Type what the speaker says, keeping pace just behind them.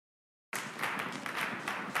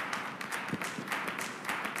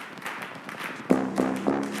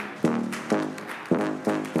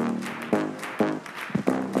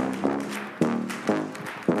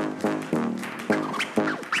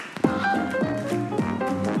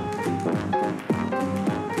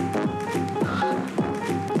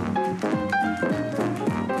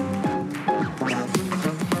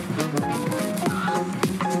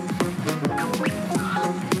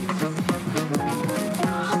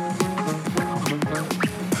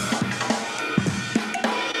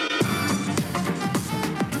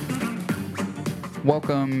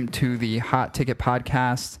Welcome to the Hot Ticket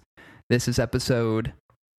Podcast. This is episode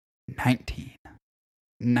 19.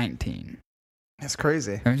 19. That's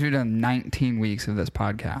crazy. That means we've done 19 weeks of this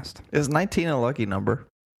podcast. Is 19 a lucky number?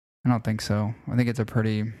 I don't think so. I think it's a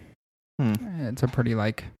pretty,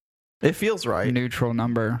 like, It feels right. neutral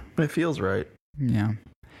number. It feels right. Yeah.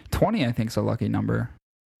 20, I think, is a lucky number.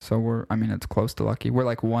 So it's close to lucky. We're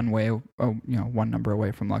like one number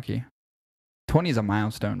away from lucky. 20 is a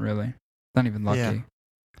milestone, really. Not even lucky. Yeah.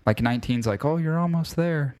 Like 19 is like, oh, you're almost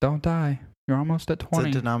there. Don't die. You're almost at 20.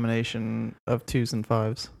 It's a denomination of 2s and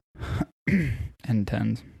 5s. And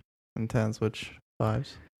 10s. And 10s, which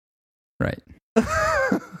 5s. Right.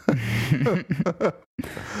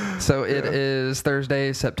 So it is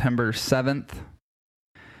Thursday, September 7th.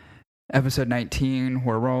 Episode 19.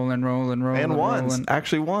 We're rolling. And ones.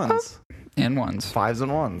 Actually ones. And ones. 5s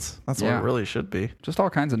and 1s. That's what it really should be. Just all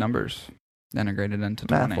kinds of numbers integrated into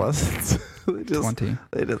 20. Math lessons. 20.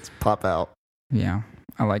 They just pop out. Yeah,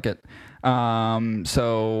 I like it.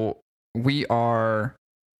 So we are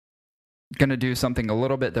going to do something a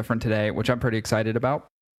little bit different today, which I'm pretty excited about.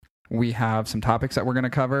 We have some topics that we're going to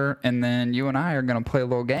cover, and then you and I are going to play a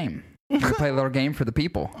little game. We're going to play a little game for the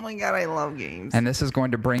people. Oh my God, I love games. And this is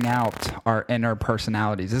going to bring out our inner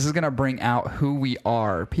personalities. This is going to bring out who we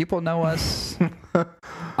are. People know us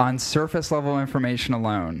on surface level information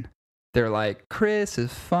alone. They're like, Chris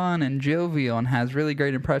is fun and jovial and has really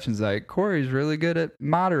great impressions. Like, Corey's really good at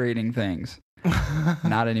moderating things.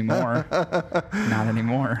 Not anymore. Not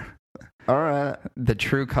anymore. All right. The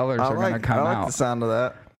true colors are going to come out. I like the sound of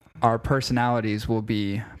that. Our personalities will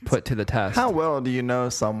be put to the test. How well do you know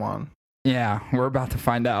someone? Yeah, we're about to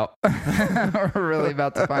find out. We're really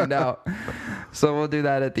about to find out. So we'll do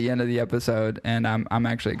that at the end of the episode, and I'm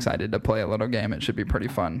actually excited to play a little game. It should be pretty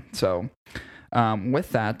fun. So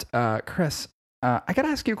with that, Chris, I got to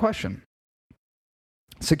ask you a question.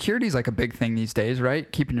 Security is like a big thing these days,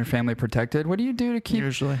 right? Keeping your family protected. What do you do to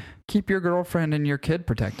keep your girlfriend and your kid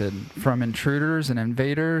protected from intruders and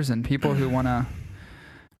invaders and people who want to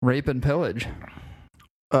rape and pillage?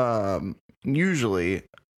 Usually,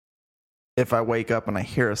 if I wake up and I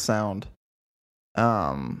hear a sound,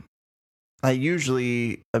 I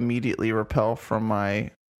usually immediately repel from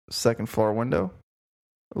my second floor window,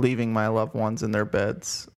 leaving my loved ones in their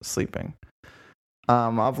beds sleeping.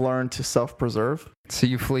 I've learned to self-preserve. So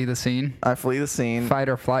you flee the scene? I flee the scene. Fight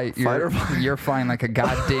or flight. You're flying like a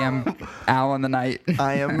goddamn owl in the night.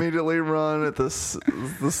 I immediately run at the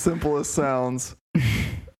simplest sounds.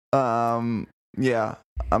 Yeah,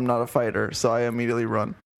 I'm not a fighter, so I immediately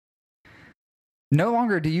run. No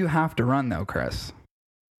longer do you have to run, though, Chris.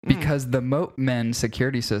 Because the Moatmen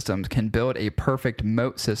security systems can build a perfect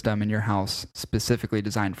moat system in your house specifically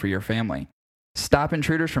designed for your family. Stop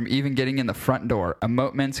intruders from even getting in the front door. A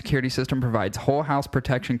Moatmen security system provides whole house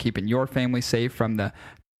protection, keeping your family safe from the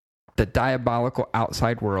diabolical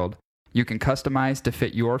outside world. You can customize to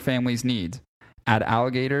fit your family's needs. Add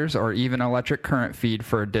alligators or even electric current feed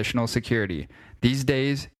for additional security. These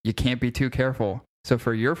days, you can't be too careful. So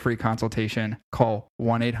for your free consultation, call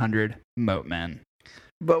 1-800-MOATMEN.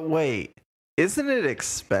 But wait, isn't it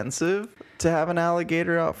expensive to have an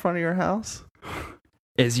alligator out front of your house?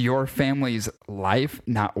 Is your family's life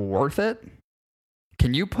not worth it?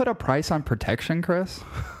 Can you put a price on protection, Chris?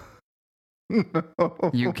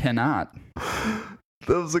 No. You cannot.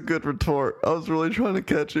 That was a good retort. I was really trying to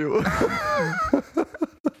catch you.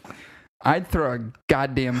 I'd throw a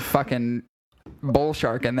goddamn fucking bull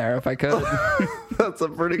shark in there if I could. That's a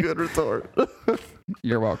pretty good retort.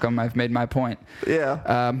 You're welcome. I've made my point. Yeah.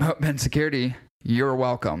 Moatmen Security, you're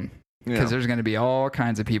welcome. Because there's going to be all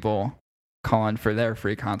kinds of people calling for their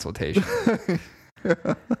free consultation.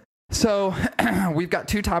 So we've got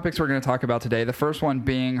two topics we're going to talk about today. The first one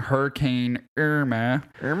being Hurricane Irma.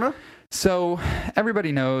 Irma? So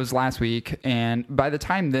everybody knows last week, and by the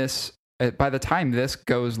time this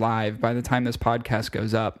goes live, by the time this podcast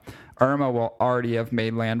goes up, Irma will already have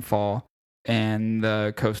made landfall in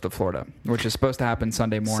the coast of Florida, which is supposed to happen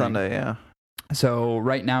Sunday morning. Sunday, yeah. So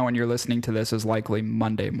right now when you're listening to this is likely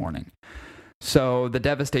Monday morning. So the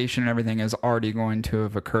devastation and everything is already going to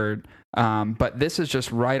have occurred. But this is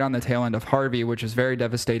just right on the tail end of Harvey, which is very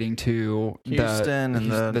devastating to Houston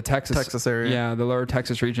and the Texas area. Yeah, the lower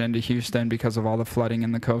Texas region into Houston because of all the flooding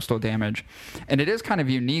and the coastal damage. And it is kind of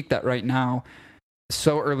unique that right now,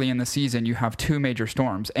 so early in the season, you have two major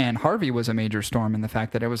storms. And Harvey was a major storm in the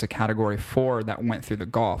fact that it was a Category 4 that went through the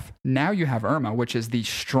Gulf. Now you have Irma, which is the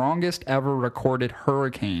strongest ever recorded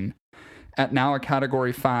hurricane at now a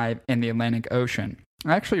Category 5 in the Atlantic Ocean.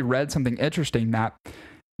 I actually read something interesting that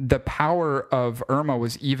the power of Irma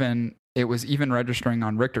was even it was even registering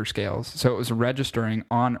on Richter scales. So it was registering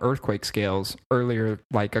on earthquake scales earlier,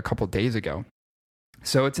 like a couple days ago.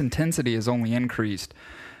 So its intensity has only increased.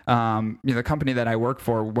 The company that I work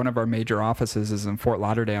for, one of our major offices is in Fort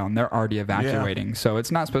Lauderdale, and they're already evacuating. Yeah. So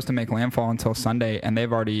it's not supposed to make landfall until Sunday, and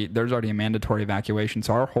there's already a mandatory evacuation.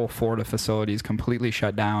 So our whole Florida facility is completely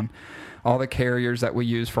shut down. All the carriers that we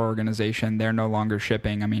use for organization, they're no longer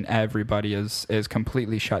shipping. I mean, everybody is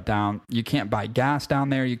completely shut down. You can't buy gas down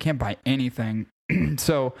there. You can't buy anything.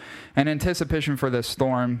 So in anticipation for this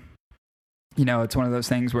storm, it's one of those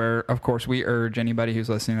things where, of course, we urge anybody who's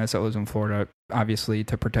listening to this that lives in Florida, obviously,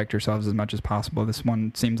 to protect yourselves as much as possible. This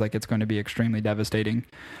one seems like it's going to be extremely devastating,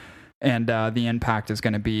 and the impact is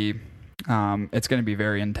going to be, it's going to be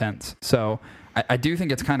very intense. So I do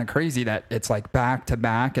think it's kind of crazy that it's like back to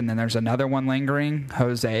back, and then there's another one lingering,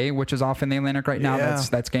 Jose, which is off in the Atlantic right now. Yeah.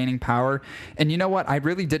 That's gaining power. And you know what? I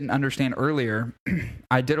really didn't understand earlier.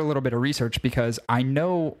 I did a little bit of research because I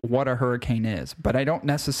know what a hurricane is, but I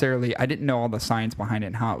didn't know all the science behind it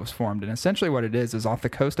and how it was formed. And essentially what it is off the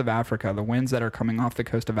coast of Africa, the winds that are coming off the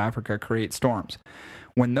coast of Africa create storms.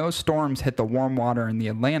 When those storms hit the warm water in the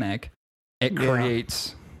Atlantic, it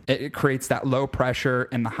creates that low pressure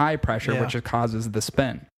and the high pressure, which causes the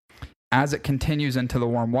spin. As it continues into the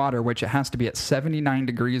warm water, which it has to be at 79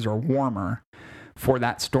 degrees or warmer for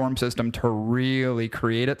that storm system to really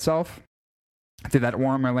create itself through that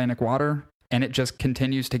warm Atlantic water, and it just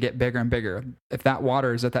continues to get bigger and bigger. If that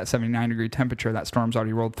water is at that 79 degree temperature, that storm's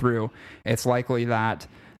already rolled through, it's likely that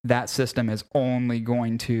system is only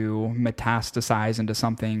going to metastasize into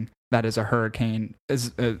something that is a hurricane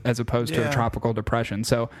as opposed to a tropical depression.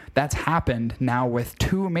 So that's happened now with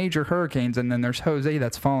 2 major hurricanes, and then there's Jose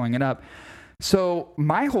that's following it up. So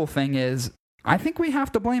my whole thing is, I think we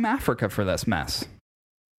have to blame Africa for this mess.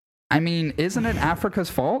 I mean, isn't it Africa's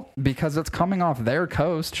fault? Because it's coming off their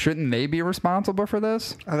coast. Shouldn't they be responsible for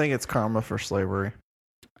this? I think it's karma for slavery.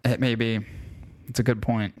 It may be. It's a good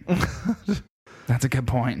point. That's a good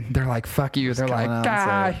point. They're like, fuck you. They're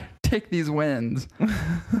like, take these wins.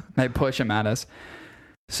 They push them at us.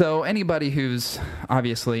 So anybody who's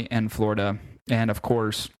obviously in Florida, and of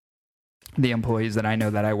course, the employees that I know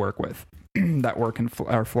that I work with that work in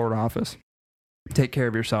our Florida office, take care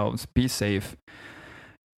of yourselves. Be safe.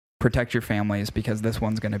 Protect your families, because this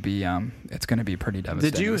one's going to be, it's going to be pretty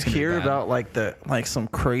devastating. Did you hear about some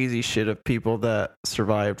crazy shit of people that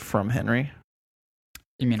survived from Henry?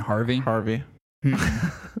 You mean Harvey? Harvey.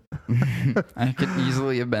 I could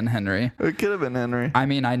easily have been Henry. It could have been Henry. I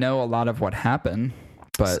mean, I know a lot of what happened,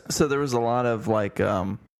 but so there was a lot of what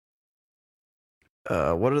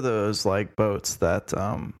are those boats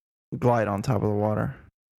that glide on top of the water?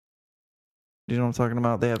 Do you know what I'm talking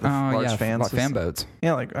about? They have the large fans. Fan boats.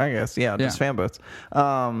 Yeah, just fan boats.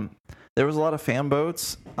 There was a lot of fan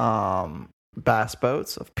boats, bass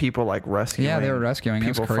boats of people rescuing. Yeah, they were rescuing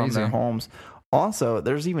people from their homes. Also,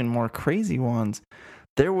 there's even more crazy ones.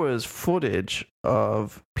 There was footage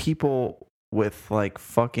of people with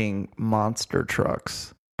fucking monster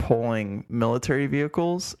trucks pulling military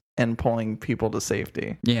vehicles and pulling people to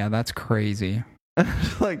safety. Yeah, that's crazy.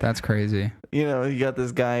 That's crazy. You got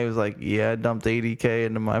this guy who's like, I dumped $80,000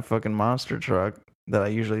 into my fucking monster truck that I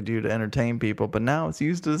usually do to entertain people, but now it's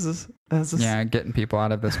used as getting people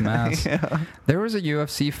out of this mess. Yeah. There was a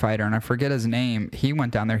UFC fighter, and I forget his name. He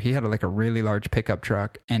went down there. He had a really large pickup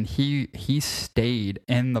truck, and he stayed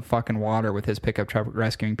in the fucking water with his pickup truck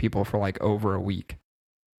rescuing people for over a week,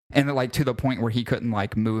 and to the point where he couldn't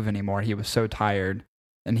move anymore. He was so tired.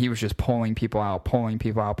 And he was just pulling people out.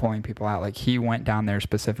 He went down there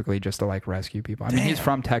specifically just to rescue people. I mean, he's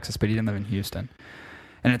from Texas, but he didn't live in Houston.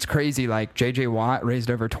 And it's crazy. J.J. Watt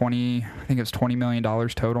raised over $20 million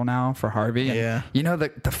total now for Harvey. And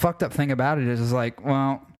the fucked up thing about it is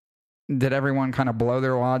well, did everyone kind of blow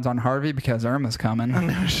their wads on Harvey because Irma's coming?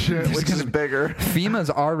 No shit, which is bigger. FEMA's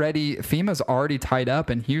already tied up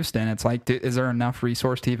in Houston. It's is there enough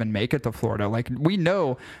resource to even make it to Florida? We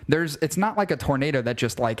know it's not like a tornado that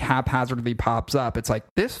just haphazardly pops up. It's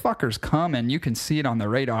this fucker's coming. You can see it on the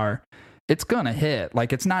radar. It's gonna hit.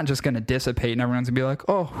 It's not just gonna dissipate and everyone's gonna be like,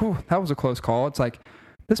 oh, whew, that was a close call. It's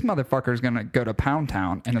this motherfucker's gonna go to Pound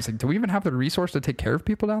Town, and it's do we even have the resource to take care of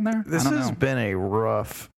people down there? This has been a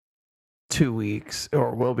rough 2 weeks,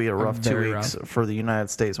 or will be a rough 2 weeks for the United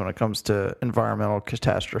States when it comes to environmental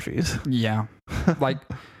catastrophes. Yeah.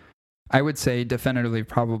 I would say definitively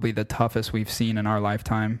probably the toughest we've seen in our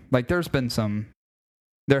lifetime. There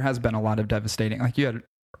has been a lot of devastating, you had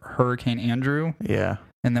Hurricane Andrew. Yeah.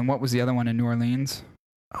 And then what was the other one in New Orleans?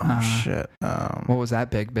 Oh, shit. What was that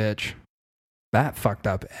big bitch? That fucked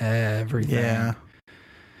up everything. Yeah.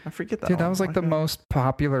 I forget that. Dude, that was like the most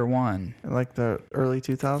popular one. Like the early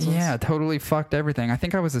 2000s? Yeah, totally fucked everything. I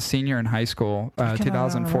think I was a senior in high school,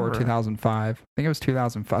 2004, 2005. I think it was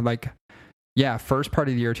 2005. Like, yeah, first part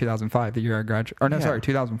of the year 2005, the year I graduated. Or no, sorry,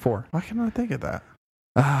 2004. Why can't I think of that?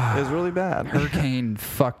 It was really bad. Hurricane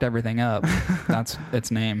fucked everything up. That's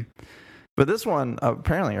its name. But this one,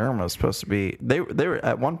 apparently Irma was supposed to be, they were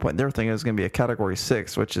at one point, they were thinking it was going to be a category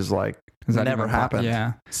 6, which is like, never happened.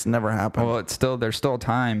 Yeah. It's never happened. Well, there's still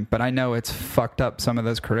time, but I know it's fucked up some of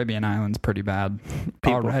those Caribbean islands pretty bad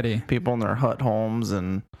already. People in their hut homes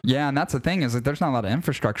and... Yeah, and that's the thing is that there's not a lot of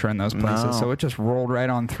infrastructure in those places, so it just rolled right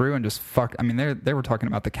on through and just fucked. I mean, they were talking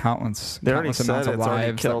about the countless amounts of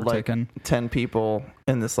lives killed that were like taken. 10 people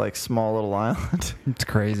in this like small little island. It's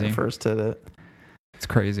crazy. When I first hit it. It's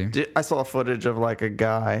crazy. I saw footage of like a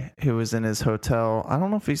guy who was in his hotel. I don't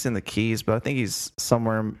know if he's in the Keys, but I think he's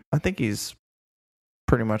somewhere. I think he's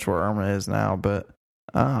pretty much where Irma is now. But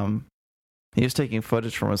he was taking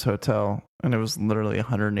footage from his hotel, and it was literally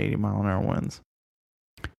 180 mile an hour winds.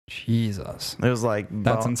 Jesus, it was like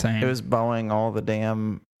that's insane. It was bowing all the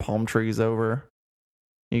damn palm trees over.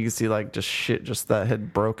 You can see like just shit, just that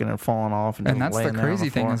had broken and fallen off, and that's the crazy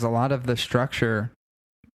thing is a lot of the structure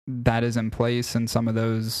that is in place in some of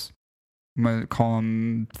those, I'm going to call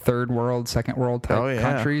them third world, second world type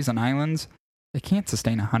countries and islands. They can't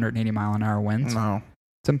sustain 180 mile an hour winds. No,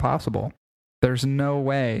 it's impossible. There's no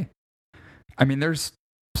way. I mean, there's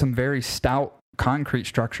some very stout concrete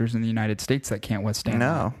structures in the United States that can't withstand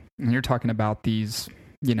that. And you're talking about these,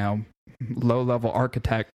 low-level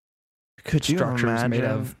architect structures made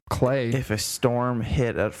of clay. If a storm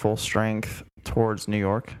hit at full strength towards New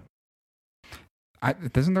York?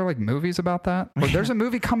 Isn't there like movies about that? Or there's a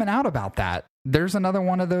movie coming out about that. There's another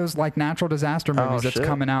one of those like natural disaster movies that's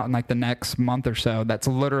coming out in like the next month or so. That's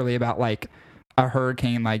literally about like a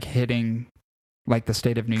hurricane like hitting like the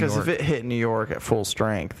state of New York. Because if it hit New York at full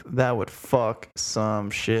strength, that would fuck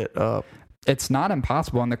some shit up. It's not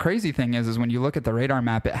impossible. And the crazy thing is when you look at the radar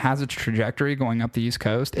map, it has its trajectory going up the East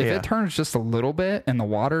Coast. If it turns just a little bit in the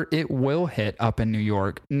water, it will hit up in New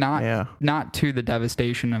York. Not to the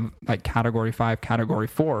devastation of like Category 5, Category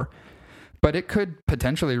 4. But it could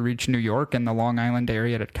potentially reach New York and the Long Island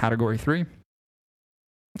area at Category 3.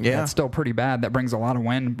 Yeah. That's still pretty bad. That brings a lot of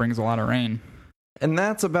wind, brings a lot of rain. And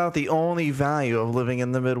that's about the only value of living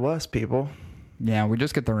in the Midwest, people. Yeah, we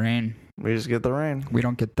just get the rain. We just get the rain. We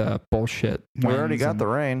don't get the bullshit. We already got the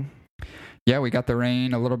rain. Yeah, we got the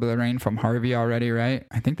rain, a little bit of rain from Harvey already, right?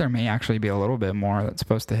 I think there may actually be a little bit more that's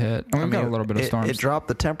supposed to hit. And we've got a little bit of storms. It dropped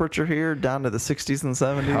the temperature here down to the 60s and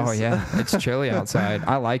 70s. Oh, yeah. It's chilly outside.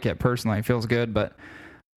 I like it personally. It feels good, but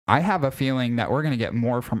I have a feeling that we're going to get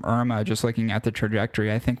more from Irma just looking at the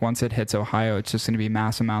trajectory. I think once it hits Ohio, it's just going to be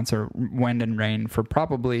mass amounts of wind and rain for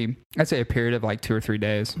probably, I'd say, a period of like 2 or 3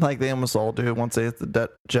 days. Like they almost all do. Once they hit the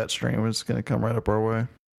jet stream, it's going to come right up our way.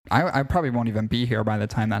 I probably won't even be here by the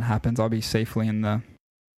time that happens. I'll be safely in the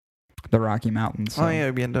Rocky Mountains. So. Oh, yeah,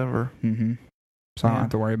 I'll be in Denver. Mm-hmm. So I don't have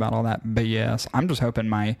to worry about all that BS. I'm just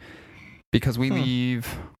hoping because we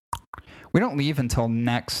leave... We don't leave until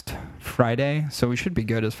next Friday, so we should be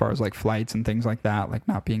good as far as like flights and things like that, like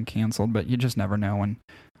not being canceled, but you just never know when,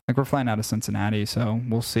 like we're flying out of Cincinnati, so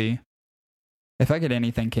we'll see. If I get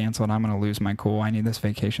anything canceled, I'm going to lose my cool. I need this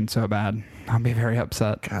vacation so bad. I'll be very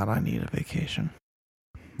upset. God, I need a vacation.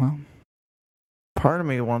 Well, part of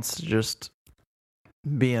me wants to just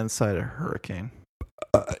be inside a hurricane.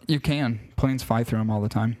 You can. Planes fly through them all the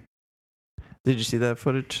time. Did you see that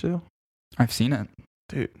footage too? I've seen it.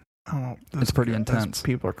 Dude. Oh, it's pretty intense.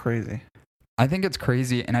 People are crazy. I think it's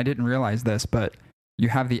crazy, and I didn't realize this, but you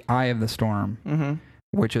have the eye of the storm,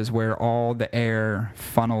 which is where all the air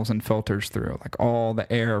funnels and filters through, like all the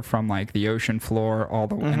air from like the ocean floor,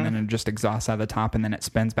 and then it just exhausts out the top, and then it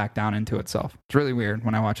spins back down into itself. It's really weird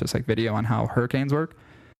when I watch this like video on how hurricanes work.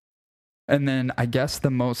 And then I guess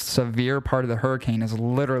the most severe part of the hurricane is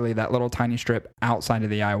literally that little tiny strip outside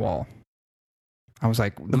of the eye wall. I was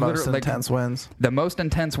like... The most intense winds. The most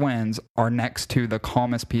intense winds are next to the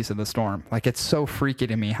calmest piece of the storm. Like, it's so freaky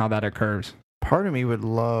to me how that occurs. Part of me would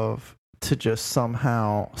love to just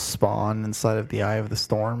somehow spawn inside of the eye of the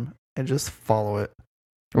storm and just follow it.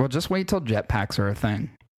 Well, just wait till jetpacks are a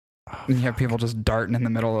thing. Oh, and you have people just darting in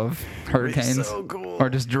the middle of hurricanes. So cool.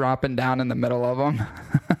 Or just dropping down in the middle of them.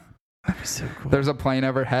 That'd be so cool. There's a plane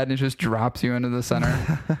overhead and it just drops you into the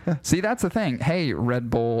center. See, that's the thing. Hey,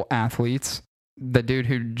 Red Bull athletes... The dude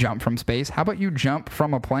who jumped from space. How about you jump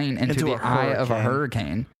from a plane into the eye of a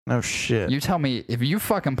hurricane? No shit. You tell me if you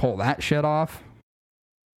fucking pull that shit off,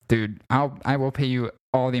 dude. I will pay you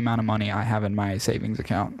all the amount of money I have in my savings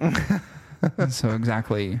account. So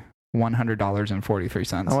exactly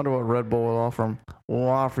 $100.43. I wonder what Red Bull will offer him. We'll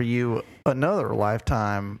offer you another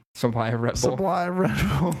lifetime Supply of Red Bull. supply of Red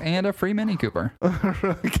Bull. And a free Mini Cooper.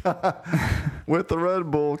 With the Red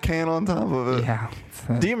Bull can on top of it. Yeah.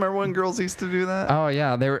 Do you remember when girls used to do that? Oh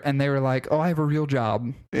yeah, they were like, "Oh, I have a real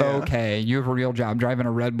job." Yeah. Okay, you have a real job driving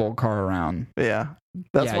a Red Bull car around. Yeah.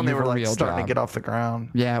 That's Yeah, when you they have were a like real starting job. to get off the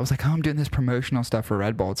ground. Yeah, it was like, "Oh, I'm doing this promotional stuff for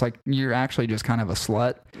Red Bull." It's like you're actually just kind of a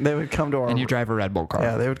slut, They would come to our and you drive a Red Bull car.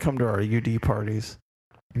 Yeah, they would come to our UD parties.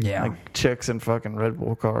 Yeah, Like chicks in fucking Red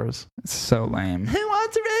Bull cars. it's so lame. Who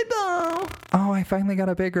wants a Red Bull? Oh, I finally got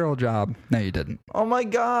a big girl job. No, you didn't. Oh my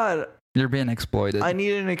god. You're being exploited. I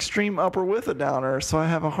need an extreme upper with a downer, so I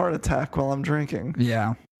have a heart attack while I'm drinking.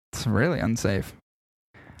 Yeah, it's really unsafe.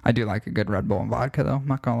 I do like a good Red Bull and vodka, though. I'm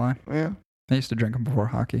not gonna lie. Yeah. I used to drink them before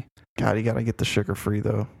hockey. God, you gotta get the sugar free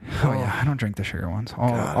though. Oh yeah, I don't drink the sugar ones.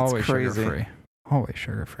 God, it's Always sugar crazy. free. Always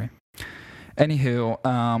sugar free. Anywho,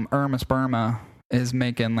 Irma Sperma is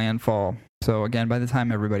making landfall. So again, by the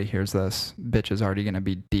time everybody hears this, bitch is already going to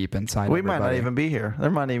be deep inside. We might not everybody. even be here.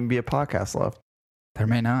 There might even be a podcast left. There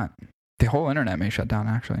may not. The whole internet may shut down.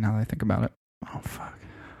 Actually, now that I think about it, Oh fuck.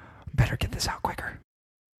 better get this out quicker.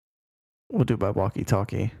 We'll do by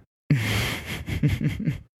walkie-talkie.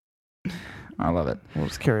 I love it. We'll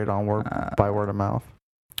just carry it on by word of mouth.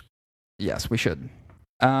 Yes, we should.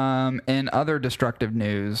 In other destructive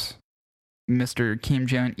news, Mr. Kim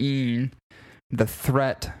Jong-un, the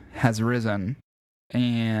threat has risen.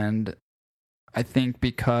 And I think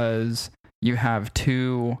because you have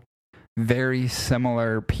two very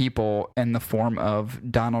similar people in the form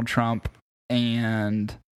of Donald Trump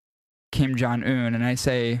and Kim Jong-un, and I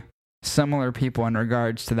say similar people in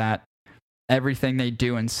regards to that, everything they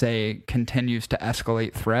do and say continues to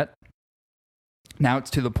escalate threat. Now it's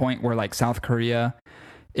to the point where like South Korea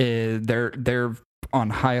is they're on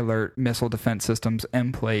high alert, missile defense systems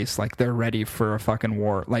in place, like they're ready for a fucking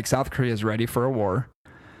war. Like South Korea is ready for a war.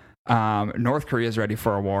 North Korea is ready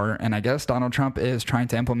for a war, and I guess Donald Trump is trying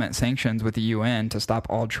to implement sanctions with the UN to stop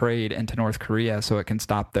all trade into North Korea so it can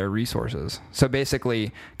stop their resources. So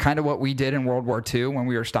basically, kind of what we did in World War II when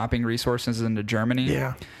we were stopping resources into Germany.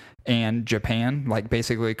 Yeah. And Japan, like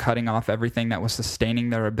basically cutting off everything that was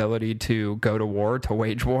sustaining their ability to go to war, to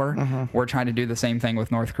wage war. Mm-hmm. We're trying to do the same thing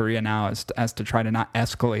with North Korea now as to try to not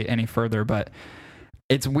escalate any further. But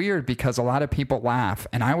it's weird because a lot of people laugh.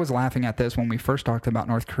 And I was laughing at this when we first talked about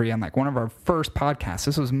North Korea in like one of our first podcasts.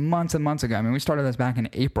 This was months and months ago. I mean, we started this back in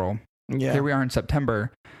April. Yeah. Here we are in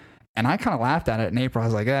September. And I kind of laughed at it in April. I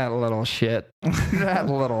was like, that little shit. That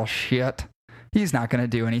little shit. He's not going to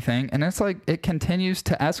do anything. And it's like, it continues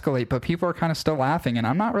to escalate, but people are kind of still laughing. And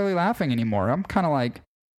I'm not really laughing anymore. I'm kind of like,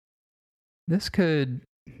 this could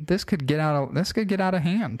get out of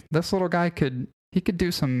hand. This little guy could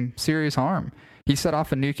do some serious harm. He set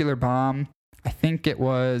off a nuclear bomb. I think it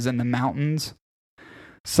was in the mountains,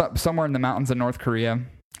 somewhere in the mountains of North Korea.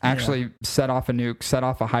 Actually set off a nuke, set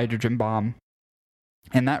off a hydrogen bomb.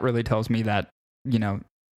 And that really tells me that, you know,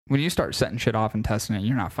 when you start setting shit off and testing it,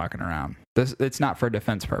 you're not fucking around. It's not for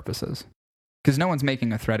defense purposes. Because no one's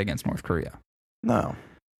making a threat against North Korea. No.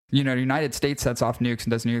 You know, the United States sets off nukes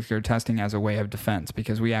and does nuclear testing as a way of defense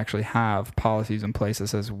because we actually have policies in place that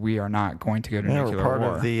says we are not going to go to nuclear we're part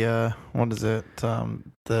war. of the, what is it?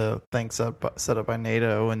 The thing set up by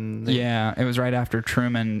NATO. And Yeah, it was right after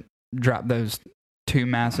Truman dropped those two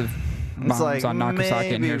massive bombs on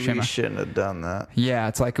Nagasaki and Hiroshima. We shouldn't have done that. Yeah,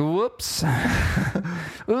 it's like, whoops.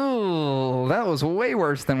 Ooh, that was way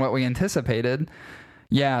worse than what we anticipated.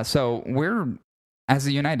 Yeah, so as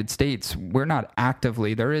the United States, we're not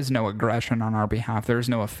actively, there is no aggression on our behalf. There is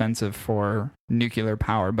no offensive for nuclear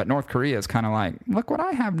power. But North Korea is kind of like, look what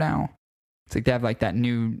I have now. It's like they have like that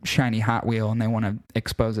new shiny Hot Wheel and they want to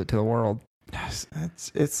expose it to the world.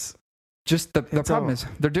 It's just the problem is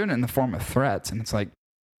they're doing it in the form of threats. And it's like,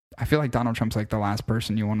 I feel like Donald Trump's like the last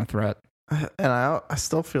person you want to threat. And I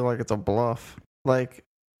still feel like it's a bluff. Like,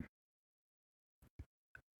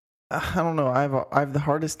 I don't know. I have the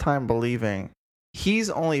hardest time believing he's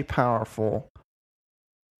only powerful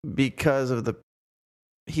because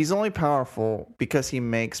he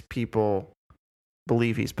makes people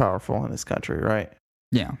believe he's powerful in his country, right?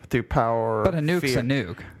 Yeah. Through power. But a nuke's fear, a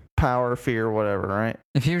nuke. Power, fear, whatever, right?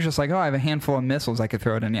 If he was just like, oh, I have a handful of missiles I could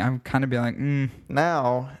throw at any, I would kind of be like,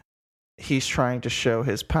 Now, he's trying to show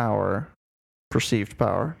his power, perceived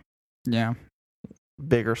power. Yeah.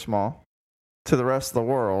 Big or small, to the rest of the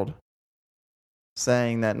world,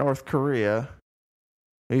 saying that North Korea,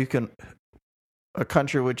 a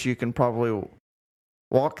country which you can probably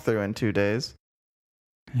walk through in 2 days.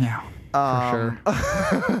 Yeah, for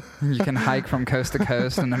sure. You can hike from coast to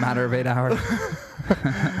coast in a matter of 8 hours.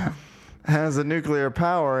 has a nuclear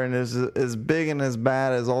power and is as big and as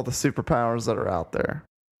bad as all the superpowers that are out there.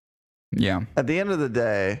 Yeah. At the end of the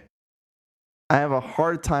day, I have a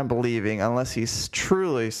hard time believing, unless he's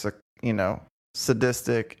truly,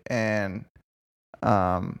 sadistic and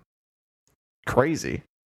crazy,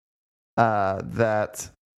 that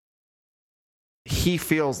he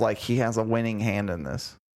feels like he has a winning hand in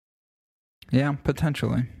this. Yeah,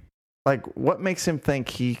 potentially. Like, what makes him think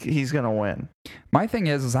he's going to win? My thing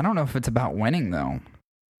is I don't know if it's about winning, though.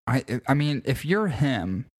 I mean, if you're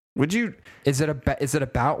him, would you? Is it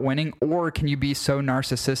about winning, or can you be so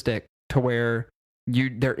narcissistic to where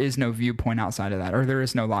there is no viewpoint outside of that, or there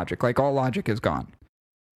is no logic? Like, all logic is gone.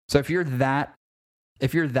 So if you're that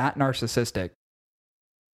narcissistic,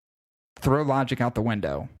 throw logic out the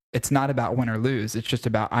window. It's not about win or lose. It's just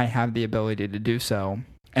about, I have the ability to do so,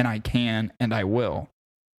 and I can, and I will.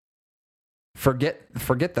 Forget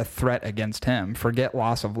the threat against him. Forget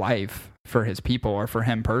loss of life for his people or for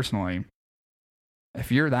him personally.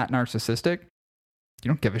 If you're that narcissistic, you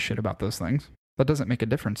don't give a shit about those things. That doesn't make a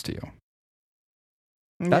difference to you.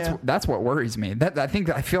 That's what worries me.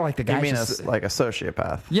 I feel like the guy. You mean like a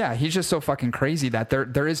sociopath? Yeah, he's just so fucking crazy that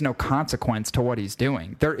there is no consequence to what he's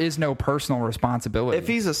doing. There is no personal responsibility. If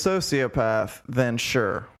he's a sociopath, then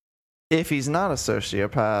sure. If he's not a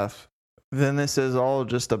sociopath, then this is all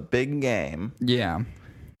just a big game. Yeah,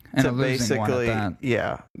 and a losing one at that.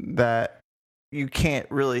 Yeah, that you can't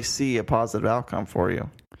really see a positive outcome for you.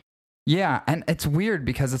 Yeah, and it's weird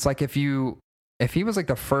because it's like if he was like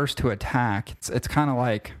the first to attack, it's kind of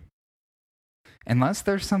like, unless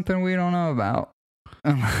there's something we don't know about,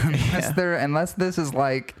 unless this is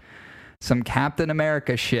like some Captain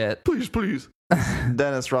America shit. Please,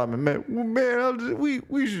 Dennis Rodman, man,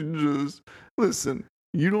 we should just listen.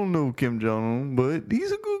 You don't know Kim Jong-un, but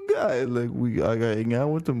he's a good guy. Like I gotta hang out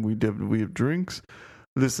with him. We have drinks.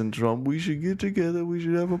 Listen, Trump, we should get together. We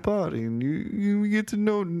should have a party, and you get to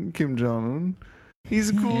know Kim Jong-un. He's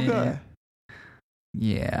a cool guy.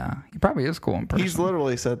 Yeah, he probably is cool in person. He's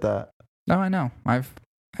literally said that. No, I know. I've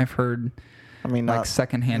heard. I mean, like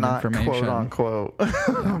secondhand information, quote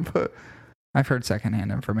unquote. But I've heard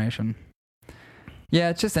secondhand information. Yeah,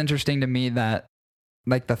 it's just interesting to me that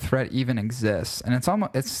like the threat even exists, and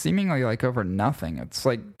it's seemingly like over nothing. It's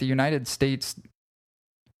like the United States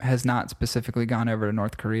has not specifically gone over to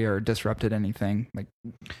North Korea or disrupted anything. Like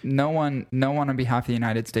no one on behalf of the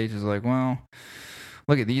United States is like, well,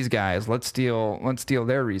 look at these guys, let's steal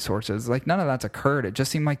their resources. Like none of that's occurred. It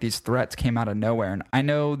just seemed like these threats came out of nowhere. And I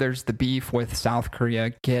know there's the beef with South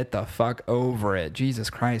Korea. Get the fuck over it. Jesus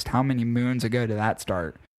Christ, how many moons ago did that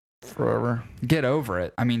start? Forever. Get over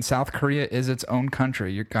it. I mean, South Korea is its own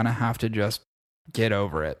country. You're gonna have to just get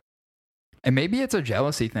over it. And maybe it's a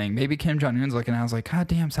jealousy thing. Maybe Kim Jong-un's looking at us like, God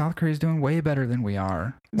damn, South Korea's doing way better than we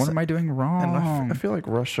are. What am I doing wrong? And I feel like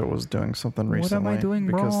Russia was doing something recently. What am I doing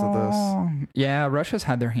because wrong? Of this? Yeah, Russia's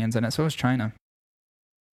had their hands in it. So has China.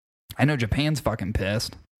 I know Japan's fucking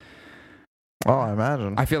pissed. Oh, I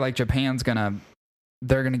imagine. I feel like Japan's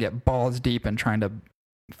they're gonna get balls deep in trying to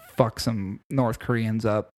fuck some North Koreans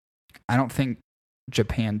up. I don't think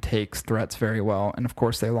Japan takes threats very well. And of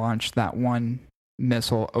course they launched that one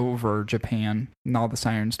missile over Japan and all the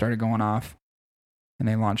sirens started going off, and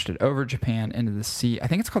they launched it over Japan into the sea. I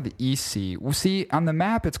think it's called the East Sea. Well, see, on the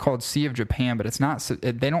map it's called Sea of Japan, but it's not.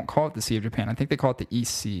 They don't call it the Sea of Japan. I think they call it the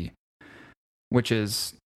East Sea, which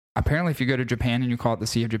is apparently if you go to Japan and you call it the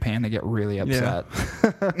Sea of Japan, they get really upset.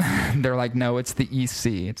 Yeah. They're like, no, it's the East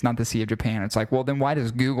Sea. It's not the Sea of Japan. It's like, well, then why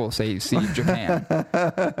does Google say Sea of Japan?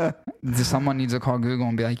 Someone needs to call Google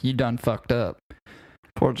and be like, you done fucked up.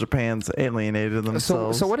 Poor Japan's alienated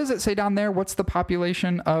themselves. So what does it say down there? What's the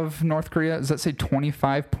population of North Korea? Does that say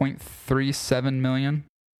 25.37 million?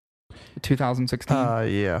 2016?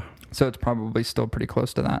 Yeah. So it's probably still pretty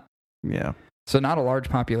close to that. Yeah. So not a large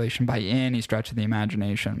population by any stretch of the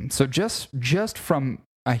imagination. So just from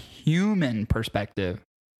a human perspective,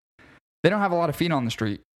 they don't have a lot of feet on the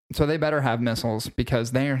street. So they better have missiles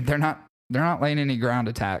because they're not laying any ground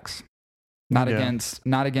attacks. Not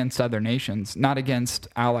against other nations, not against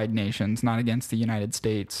allied nations, not against the United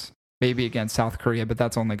States, maybe against South Korea, but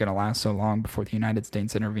that's only going to last so long before the United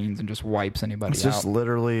States intervenes and just wipes anybody out. It's just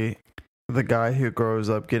literally the guy who grows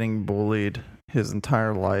up getting bullied his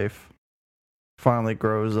entire life, finally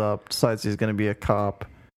grows up, decides he's going to be a cop,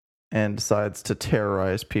 and decides to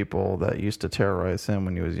terrorize people that used to terrorize him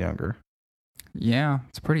when he was younger. Yeah,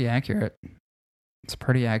 it's pretty accurate.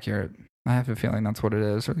 I have a feeling that's what it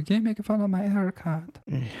is. Or, you make fun of my haircut.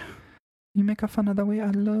 Yeah. You make fun of the way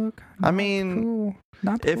I look. I mean,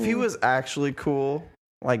 if he was actually cool,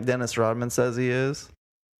 like Dennis Rodman says he is,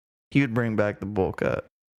 he would bring back the bowl cut.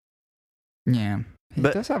 Yeah. He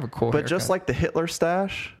does have a cool But haircut. just like the Hitler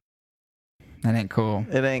stash, that ain't cool.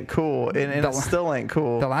 it ain't cool. And it still ain't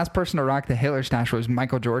cool. The last person to rock the Hitler stash was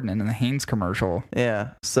Michael Jordan in the Hanes commercial.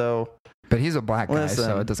 Yeah. So. But he's a black guy, Listen,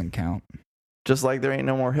 so it doesn't count. Just like there ain't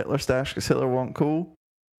no more Hitler stash because Hitler wasn't cool,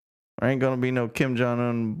 there ain't going to be no Kim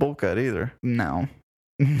Jong-un bowl cut either. No.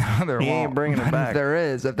 No, there won't. He ain't bringing it back.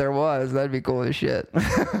 If there was, that'd be cool as shit.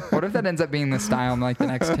 What if that ends up being the style in like the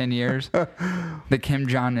next 10 years? The Kim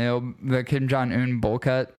Jong-un bowl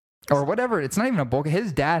cut? Or whatever. It's not even a bowl cut.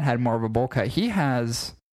 His dad had more of a bowl cut.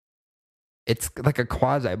 It's like a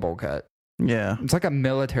quasi bowl cut. Yeah. It's like a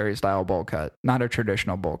military style bowl cut, not a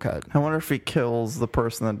traditional bowl cut. I wonder if he kills the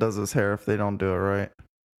person that does his hair if they don't do it right.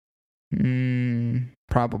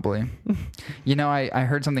 Probably. You know, I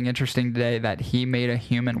heard something interesting today that he made a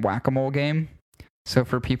human whack-a-mole game. So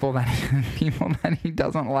for people that he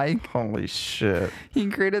doesn't like, holy shit, he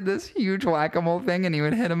created this huge whack-a-mole thing, and he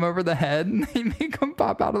would hit him over the head, and they make him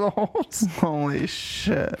pop out of the holes. Holy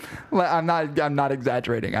shit! I'm not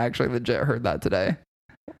exaggerating. I actually legit heard that today.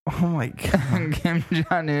 Oh my god! Kim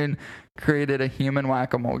Jong-un created a human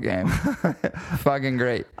whack-a-mole game. Fucking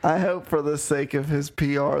great. I hope for the sake of his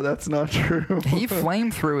PR that's not true. He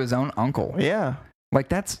flamed through his own uncle. Yeah. Like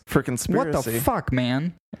that's for conspiracy. What the fuck,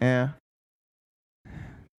 man? Yeah.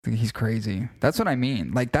 He's crazy. That's what I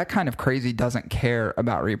mean. Like that kind of crazy doesn't care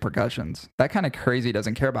about repercussions. That kind of crazy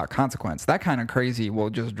doesn't care about consequence. That kind of crazy will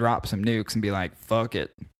just drop some nukes and be like, fuck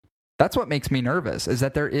it. That's what makes me nervous, is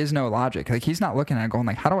that there is no logic. Like, he's not looking at it going,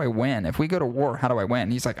 like, how do I win? If we go to war, how do I win?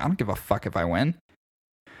 He's like, I don't give a fuck if I win.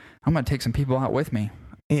 I'm going to take some people out with me.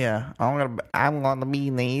 Yeah. I'm gonna be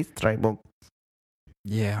in the East tribal.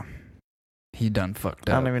 Yeah. He done fucked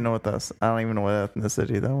up. I don't even know what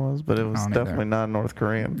ethnicity that was, but it was definitely not North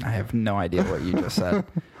Korean. I have no idea what you just said.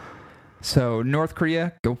 So, North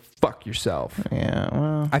Korea, go fuck yourself. Yeah,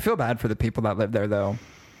 well. I feel bad for the people that live there, though.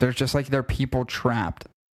 There's just like, there are people trapped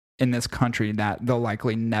in this country that they'll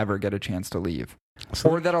likely never get a chance to leave,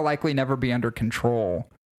 or that'll likely never be under control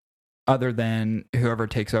other than whoever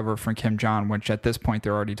takes over from Kim Jong, which at this point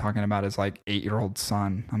they're already talking about his like 8-year-old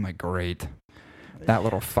son. I'm like, great. That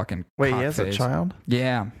little fucking Wait, he has a child?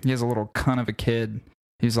 Yeah, he has a little cunt of a kid.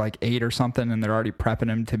 He's like 8 or something, and they're already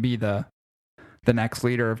prepping him to be the next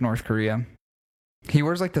leader of North Korea. He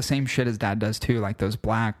wears like the same shit his dad does too, like those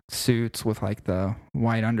black suits with like the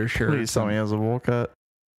white undershirt. Please tell me he has a bowl cut.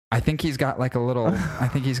 I think he's got like a little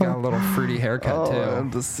fruity haircut too. I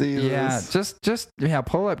have to see this. Just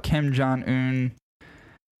pull up Kim Jong-un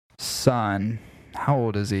son. How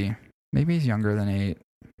old is he? Maybe he's younger than 8.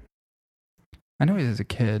 I know he's a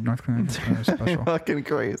kid. North Korean special. Fucking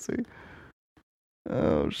crazy.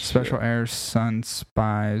 Oh shit. Special Air Son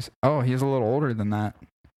Spies. Oh, he's a little older than that.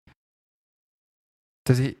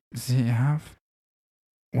 Does he have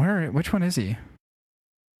which one is he?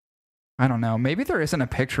 I don't know. Maybe there isn't a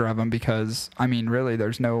picture of him because, I mean, really,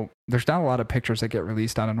 there's not a lot of pictures that get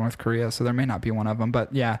released out of North Korea, so there may not be one of them.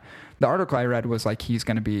 But yeah, the article I read was like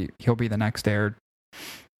he'll be the next heir.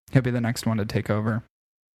 He'll be the next one to take over.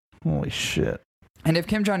 Holy shit. And if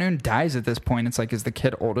Kim Jong-un dies at this point, it's like, is the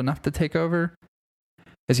kid old enough to take over?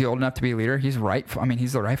 Is he old enough to be leader? He's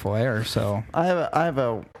he's the rightful heir, so. I have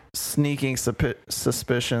a sneaking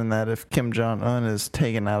suspicion that if Kim Jong-un is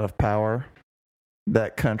taken out of power,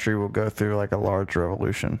 that country will go through like a large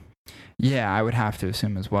revolution. Yeah, I would have to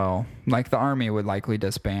assume as well. Like the army would likely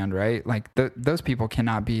disband, right? Like those people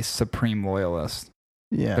cannot be supreme loyalists.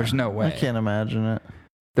 Yeah. There's no way. I can't imagine it.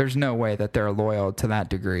 There's no way that they're loyal to that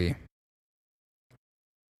degree.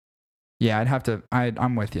 Yeah,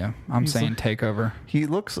 I'm with you. He's saying take over.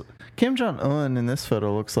 Kim Jong-un in this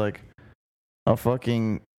photo looks like a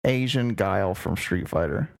fucking Asian Guile from Street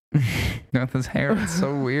Fighter. With his hair, it's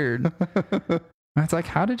so weird. It's like,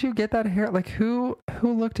 how did you get that hair? Like, who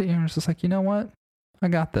looked at you and was just like, you know what? I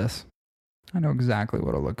got this. I know exactly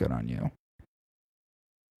what'll look good on you.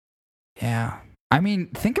 Yeah. I mean,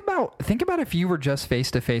 think about if you were just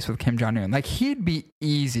face to face with Kim Jong-un. Like, he'd be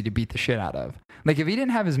easy to beat the shit out of. Like, if he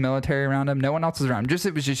didn't have his military around him, no one else was around him.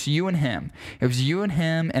 It was just you and him. It was you and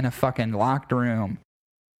him in a fucking locked room.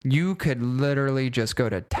 You could literally just go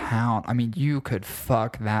to town. I mean, you could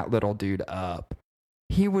fuck that little dude up.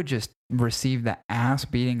 He would just receive the ass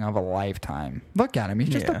beating of a lifetime. Look at him. He's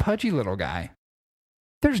just a pudgy little guy.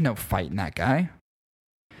 There's no fight in that guy.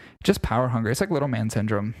 Just power hungry. It's like little man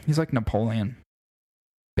syndrome. He's like Napoleon,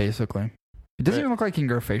 basically. He doesn't even look like he can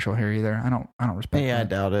grow facial hair either. I don't respect that. Yeah, I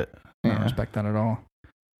doubt it. I don't respect that at all.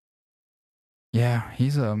 Yeah,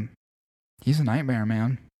 he's a nightmare,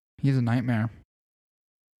 man. He's a nightmare.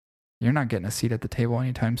 You're not getting a seat at the table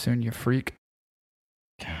anytime soon, you freak.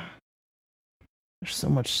 There's so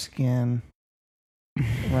much skin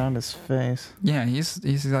around his face. Yeah,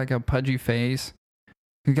 he's like a pudgy face.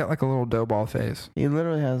 He's got like a little dough ball face. He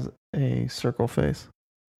literally has a circle face.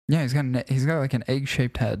 Yeah, he's got like an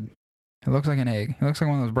egg-shaped head. It looks like an egg. He looks like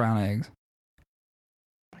one of those brown eggs.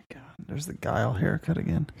 Oh my God, there's the Guile haircut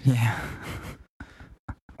again. Yeah.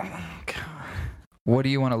 Oh God. What do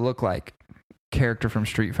you want to look like? Character from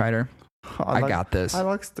Street Fighter? I got this. I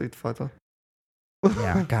like Street Fighter.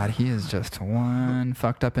 Yeah, God, he is just one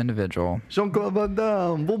fucked up individual. Jean-Claude Van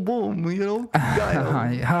Damme, boom, boom, you know?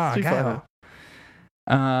 Guile. Street Fighter.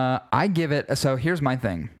 I give it, so here's my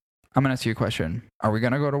thing. I'm going to ask you a question. Are we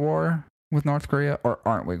going to go to war with North Korea or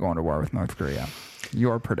aren't we going to war with North Korea?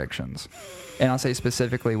 Your predictions. And I'll say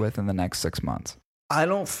specifically within the next 6 months. I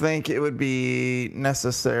don't think it would be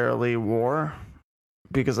necessarily war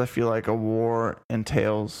because I feel like a war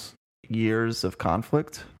entails years of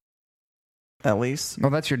conflict, at least.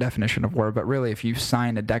 Well, that's your definition of war, but really if you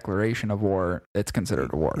sign a declaration of war, it's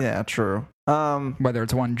considered a war. Yeah, true. Whether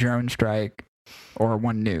it's one drone strike or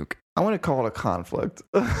one nuke. I want to call it a conflict.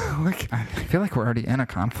 I feel like we're already in a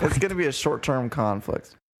conflict. It's going to be a short-term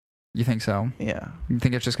conflict. You think so? Yeah. You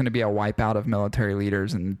think it's just going to be a wipeout of military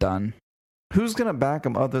leaders and done? Who's going to back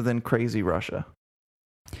them other than crazy Russia?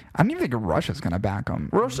 I don't even think Russia's going to back them.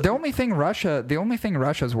 The only thing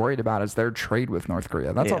Russia's worried about is their trade with North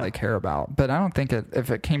Korea. That's all they care about. But I don't think if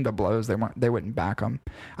it came to blows, they wouldn't back them.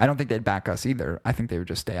 I don't think they'd back us either. I think they would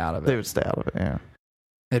just stay out of it. They would stay out of it. Yeah.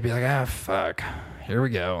 They'd be like, fuck, here we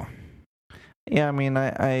go. Yeah, I mean,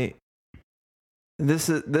 this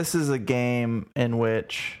is a game in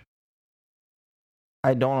which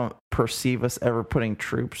I don't perceive us ever putting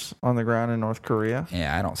troops on the ground in North Korea.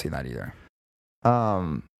 Yeah, I don't see that either.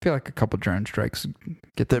 I feel like a couple drone strikes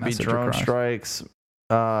get the message drone across. Strikes,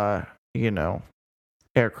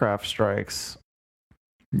 aircraft strikes,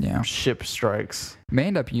 ship strikes. May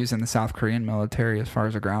end up using the South Korean military as far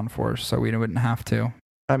as a ground force, so we wouldn't have to.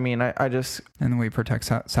 I mean, I just and then we protect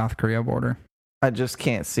South Korea border. I just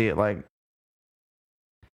can't see it. Like,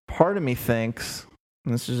 part of me thinks,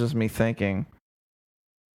 and this is just me thinking,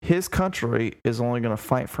 his country is only going to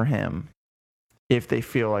fight for him if they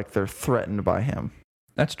feel like they're threatened by him.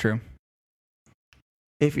 That's true.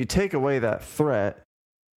 If you take away that threat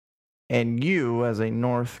and you, as a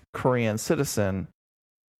North Korean citizen,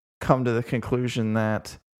 come to the conclusion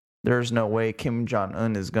that there's no way Kim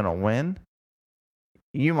Jong-un is going to win,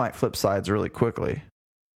 you might flip sides really quickly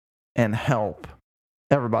and help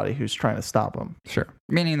everybody who's trying to stop him. Sure.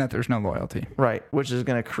 Meaning that there's no loyalty. Right. Which is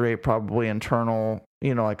going to create probably internal,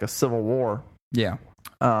 like a civil war. Yeah.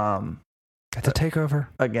 It's a takeover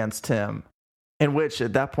against him, in which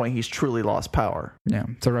at that point he's truly lost power. Yeah,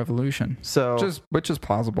 it's a revolution. So, which is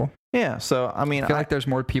plausible. Yeah. So I mean, I feel like there's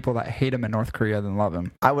more people that hate him in North Korea than love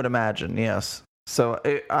him. I would imagine, yes. So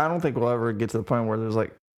I don't think we'll ever get to the point where there's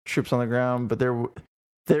like troops on the ground, but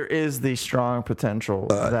there is the strong potential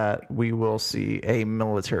that we will see a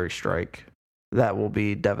military strike that will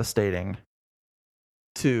be devastating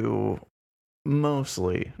to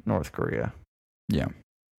mostly North Korea. Yeah.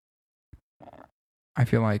 I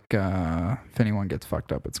feel like if anyone gets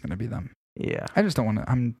fucked up, it's going to be them. Yeah. I just don't want to.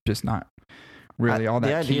 I'm just not really all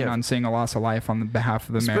that keen on seeing a loss of life on the behalf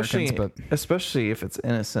of the Americans. But especially if it's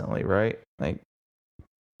innocently, right? Like,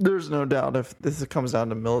 there's no doubt if this comes down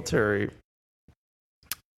to military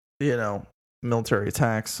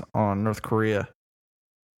attacks on North Korea,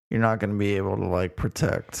 you're not going to be able to like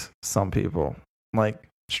protect some people. Like,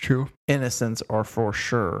 it's true. Innocents are for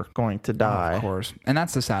sure going to die. Of course. And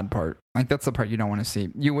that's the sad part. Like, that's the part you don't want to see.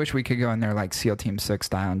 You wish we could go in there like SEAL Team 6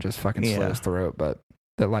 style and just fucking slit his throat, but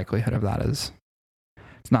the likelihood of that is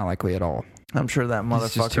it's not likely at all. I'm sure that motherfucker...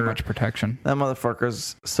 It's just too much protection. That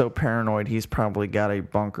motherfucker's so paranoid, he's probably got a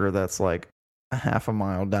bunker that's like a half a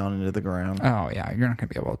mile down into the ground. Oh, yeah. You're not going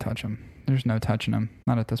to be able to touch him. There's no touching him.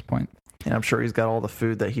 Not at this point. And I'm sure he's got all the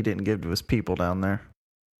food that he didn't give to his people down there.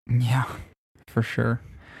 Yeah, for sure.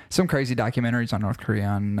 Some crazy documentaries on North Korea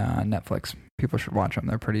on Netflix. People should watch them.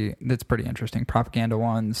 It's pretty interesting. Propaganda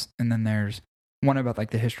ones. And then there's one about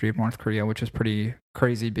like the history of North Korea, which is pretty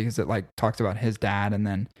crazy because it like talks about his dad and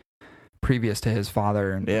then previous to his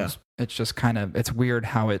father. And it's just kind of, it's weird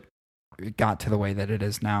how it got to the way that it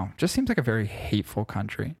is now. Just seems like a very hateful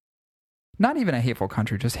country. Not even a hateful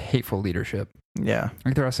country, just hateful leadership. Yeah.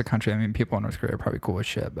 Like the rest of the country, I mean, people in North Korea are probably cool as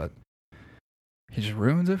shit, but he just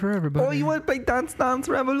ruins it for everybody. Oh, you want to play Dance Dance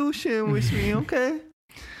Revolution with me, okay?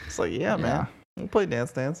 It's like, yeah, man. We'll play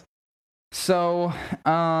Dance Dance. So,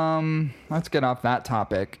 let's get off that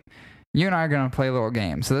topic. you and I are going to play a little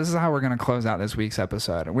game. So this is how we're going to close out this week's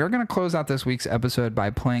episode. We're going to close out this week's episode by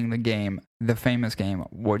playing the famous game,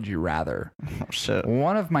 Would You Rather? Oh, shit.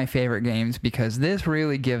 One of my favorite games because this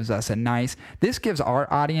really gives us this gives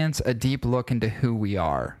our audience a deep look into who we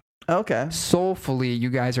are. Okay. Soulfully, you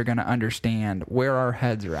guys are going to understand where our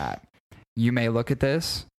heads are at. You may look at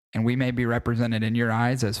this, and we may be represented in your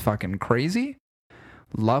eyes as fucking crazy,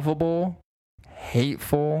 lovable,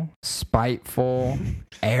 hateful, spiteful,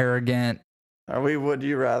 arrogant. Are we would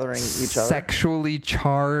you rathering each other? Sexually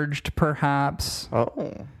charged, perhaps.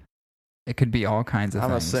 Oh. It could be all kinds of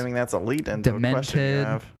I'm things. assuming that's a lead into a question you Demented,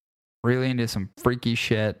 have. really into some freaky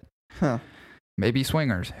shit. Huh. Maybe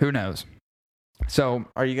swingers. Who knows? So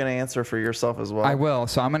Are you going to answer for yourself as well? I will.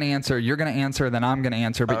 So I'm going to answer. You're going to answer, then I'm going to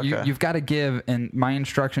answer. But Okay. you've got to give, and my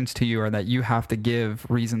instructions to you are that you have to give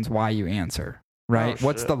reasons why you answer. Right? Oh,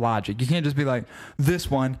 What's shit. the logic? You can't just be like, this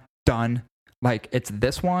one, done. Like, it's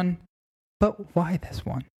this one, but why this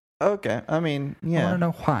one? Okay. I mean, I yeah. want to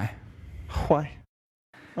know why. Why?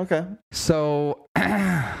 Okay. So,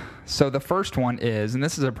 so the first one is, and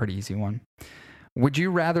this is a pretty easy one. Would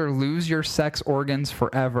you rather lose your sex organs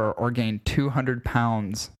forever or gain 200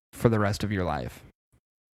 pounds for the rest of your life?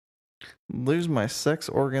 Lose my sex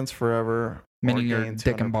organs forever. Meaning or your gain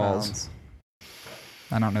dick 200 and balls. pounds.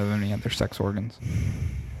 I don't know any other sex organs.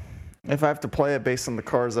 If I have to play it based on the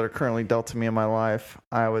cards that are currently dealt to me in my life,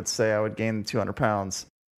 I would say I would gain the 200 pounds.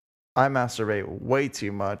 I masturbate way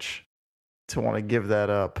too much to want to give that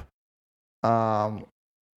up.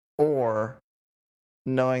 Or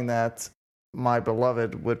knowing that my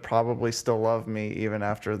beloved would probably still love me even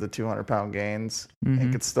after the 200-pound gains and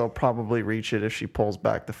Mhm. could still probably reach it if she pulls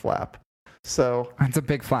back the flap. So, That's a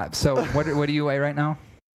big flap. So what do you weigh right now?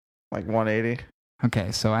 like 180.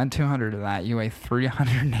 Okay, so add 200 to that. You weigh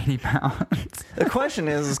 380 pounds. The question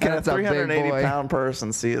is can a That's a big boy. 380-pound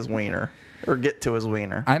person see his wiener or get to his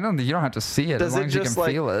wiener? I don't. You don't have to see it Does as long it as you just, can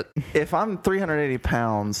like- feel it. If I'm 380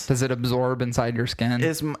 pounds, Does it absorb inside your skin?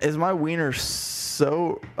 is my wiener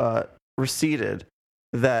so receded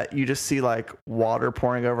that you just see like water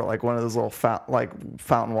pouring over, like one of those little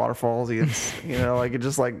fountain waterfalls? You know, like it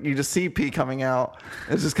just like you just see pee coming out.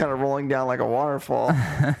 It's just kind of rolling down like a waterfall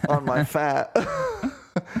on my fat.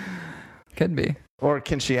 Could be. Or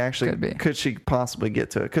can she actually? Could be. Could she possibly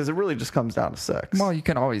get to it? Because it really just comes down to sex. Well, you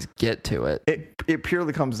can always get to it. It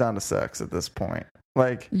purely comes down to sex at this point.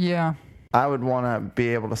 Like Yeah. I would want to be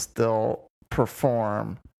able to still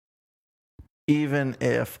perform even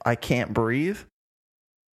if I can't breathe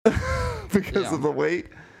because Yeah. of the weight.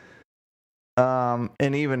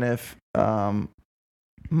 And even if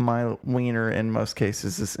my wiener in most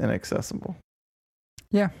cases is inaccessible.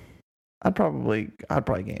 Yeah. I'd probably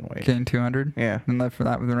gain weight. Gain 200 Yeah. and live for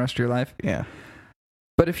that for the rest of your life. Yeah.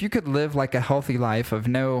 But if you could live like a healthy life of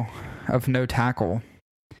no tackle,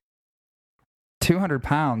 200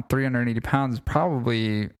 pounds, 380 pounds is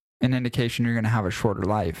probably an indication you're going to have a shorter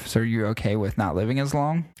life. So are you okay with not living as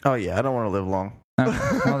long? Oh yeah, I don't want to live long.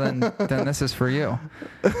 Okay. Well, then this is for you.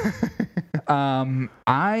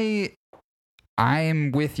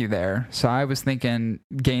 I'm with you there. So I was thinking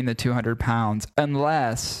gain the 200 pounds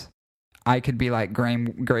unless I could be like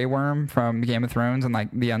Grey Worm from Game of Thrones and like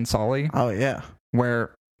the Unsullied, Oh yeah.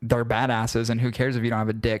 where they're badasses and who cares if you don't have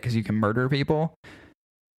a dick because you can murder people.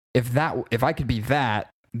 If I could be that,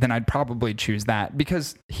 then I'd probably choose that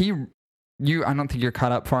because I don't think you're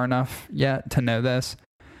caught up far enough yet to know this,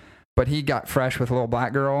 but he got fresh with a little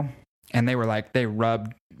black girl and they were like, they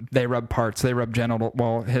rubbed parts, they rubbed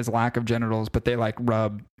his lack of genitals, but they like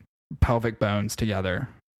rub pelvic bones together.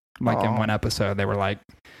 Like in Aw. one episode, they were like,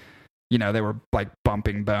 they were like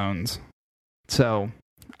bumping bones. So,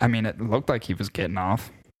 I mean, it looked like he was getting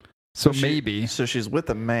off. So maybe. So she's with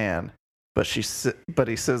a man, but but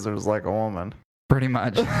he scissors like a woman. Pretty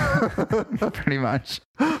much. Pretty much.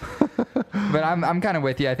 But I'm kind of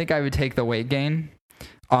with you. I think I would take the weight gain.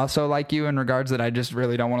 Also like you in regards that I just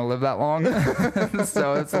really don't want to live that long.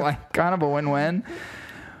 So it's like kind of a win-win.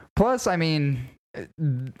 Plus, I mean,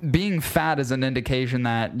 being fat is an indication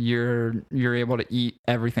that you're able to eat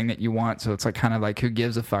everything that you want. So it's like kind of like, who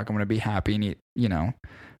gives a fuck? I'm going to be happy and eat,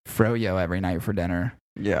 froyo every night for dinner.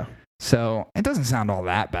 Yeah. So it doesn't sound all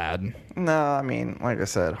that bad. No, I mean, like I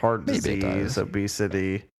said, heart Maybe it disease, does.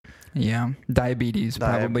 obesity. Yeah. Diabetes,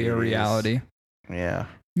 probably a reality. Yeah.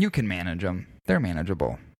 You can manage them. They're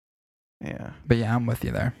manageable. Yeah. But yeah, I'm with you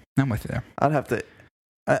there. I'd have to.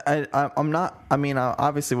 I'm not. I mean, I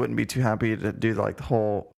obviously wouldn't be too happy to do like the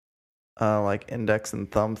whole, like index and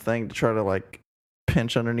thumb thing to try to like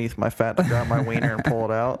pinch underneath my fat to grab my wiener and pull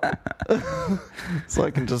it out, so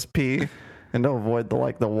I can just pee and to avoid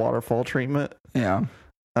the waterfall treatment. Yeah.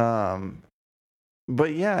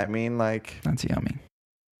 But yeah, I mean, like, That's yummy.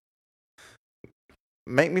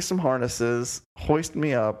 make me some harnesses, hoist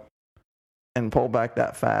me up, and pull back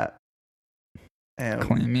that fat. And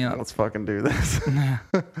Clean me up. let's fucking do this.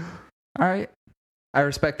 All right. I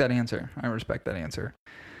respect that answer.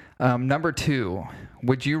 Number 2,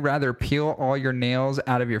 would you rather peel all your nails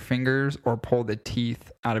out of your fingers or pull the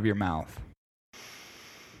teeth out of your mouth?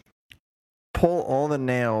 Pull all the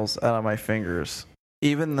nails out of my fingers.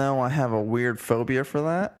 Even though I have a weird phobia for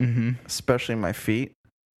that, especially my feet,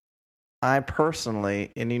 I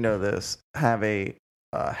personally, and you know this, have a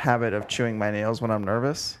habit of chewing my nails when I'm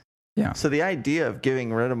nervous. Yeah. So the idea of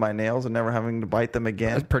getting rid of my nails and never having to bite them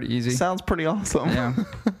again, That's pretty easy. sounds pretty awesome. Yeah.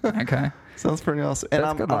 Okay. Sounds pretty awesome. And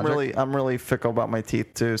That's good logic. I'm really fickle about my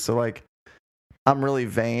teeth too. So like, I'm really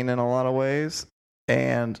vain in a lot of ways,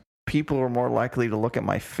 and people are more likely to look at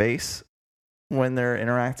my face when they're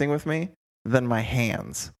interacting with me than my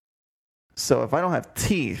hands. So if I don't have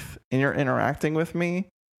teeth and you're interacting with me,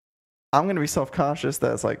 I'm going to be self-conscious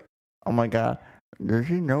that it's like, oh my God, does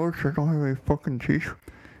he know I don't have any fucking teeth?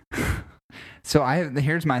 So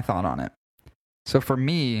here's my thought on it. So for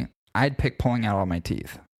me, I'd pick pulling out all my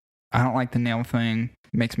teeth. I don't like the nail thing.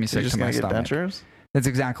 It makes me sick to my stomach. Get dentures? That's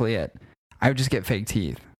exactly it. I would just get fake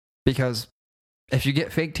teeth, because if you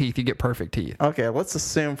get fake teeth, you get perfect teeth. Okay, let's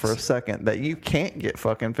assume for a second that you can't get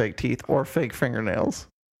fucking fake teeth or fake fingernails.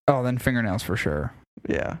 Oh, then fingernails for sure.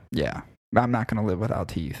 Yeah. Yeah. I'm not going to live without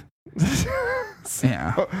teeth.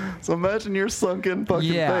 Yeah. So imagine your sunken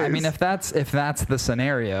fucking face. I mean, if that's the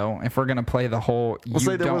scenario, if we're gonna play the whole, we'll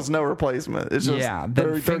say there was no replacement. It's just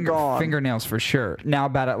they're gone. Fingernails for sure. Now,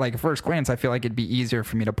 about it, like at first glance, I feel like it'd be easier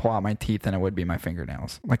for me to pull out my teeth than it would be my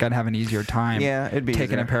fingernails. Like I'd have an easier time. Yeah, it'd be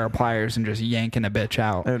taking easier. a pair of pliers and just yanking a bitch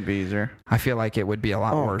out. It would be easier. I feel like it would be a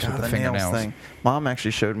lot worse with the fingernails. Thing. Mom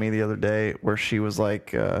actually showed me the other day where she was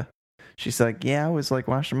like. She's like, yeah, I was like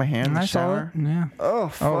washing my hands in the shower. Yeah. Oh,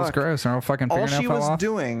 fuck. Oh, it's gross. Her fucking fingernail All she was off.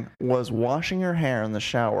 doing was washing her hair in the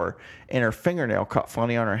shower, and her fingernail caught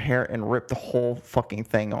funny on her hair and ripped the whole fucking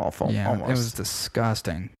thing off. Yeah, almost. it was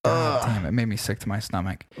disgusting. God damn, it made me sick to my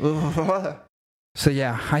stomach. Ugh. So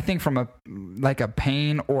yeah, I think from a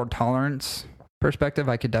pain or tolerance perspective,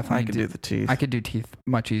 I could definitely do the teeth. I could do teeth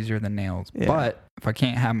much easier than nails. Yeah. But if I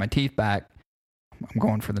can't have my teeth back, I'm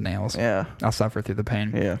going for the nails. Yeah. I'll suffer through the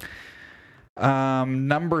pain. Yeah.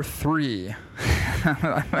 Number 3.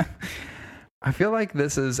 I feel like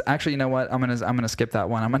this is actually, you know what? I'm gonna skip that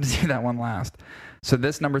one. I'm gonna do that one last. So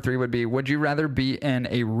this number 3 would be: would you rather be in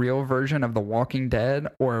a real version of The Walking Dead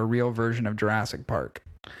or a real version of Jurassic Park?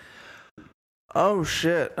 Oh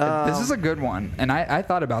shit! This is a good one, and I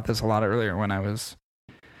thought about this a lot earlier when I was.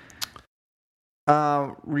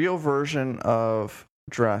 Real version of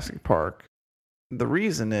Jurassic Park. The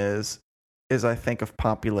reason is I think of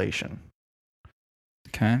population.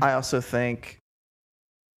 Okay. I also think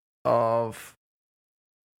of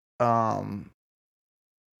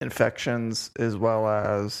infections as well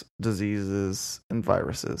as diseases and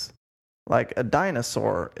viruses. Like a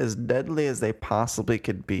dinosaur, as deadly as they possibly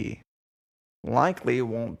could be, likely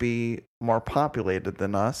won't be more populated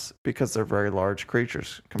than us because they're very large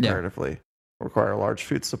creatures comparatively. Require a large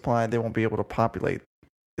food supply. They won't be able to populate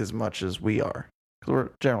as much as we are because we're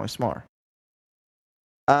generally smaller.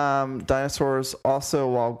 Dinosaurs also,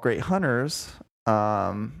 while great hunters,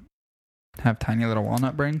 have tiny little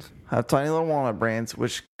walnut brains.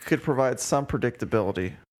 Which could provide some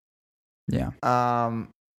predictability. Yeah.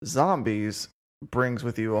 Zombies brings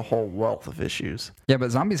with you a whole wealth of issues. Yeah,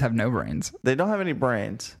 but zombies have no brains. They don't have any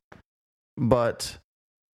brains, but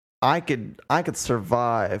I could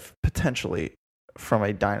survive potentially from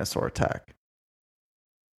a dinosaur attack.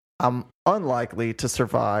 I'm unlikely to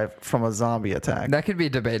survive from a zombie attack. That could be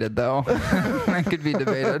debated, though. That could be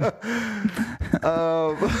debated.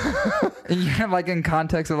 You're like in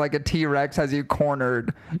context of like a T-Rex has you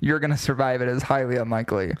cornered, you're going to survive it is highly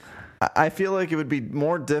unlikely. I feel like it would be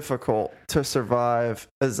more difficult to survive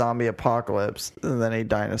a zombie apocalypse than a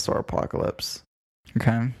dinosaur apocalypse.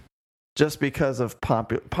 Okay. Just because of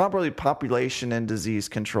population and disease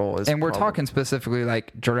control. And we're talking specifically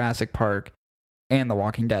like Jurassic Park and The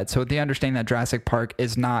Walking Dead. So with the understanding that Jurassic Park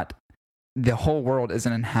is not, the whole world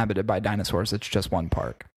isn't inhabited by dinosaurs. It's just one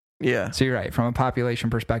park. Yeah. So you're right. From a population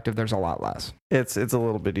perspective, there's a lot less. It's a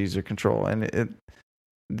little bit easier control. And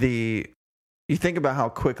you think about how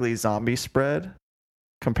quickly zombies spread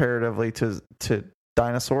comparatively to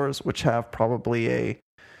dinosaurs, which have probably a,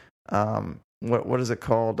 what is it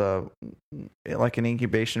called? Like an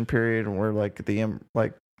incubation period where like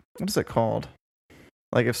what is it called?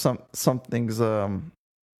 Like if something's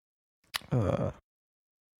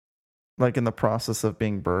like in the process of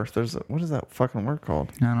being birthed. What is that fucking word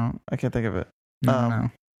called? I can't think of it. I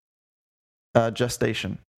don't know.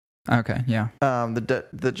 Gestation. Okay, yeah.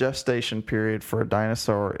 The gestation period for a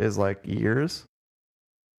dinosaur is like years,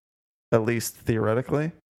 at least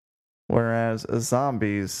theoretically, whereas a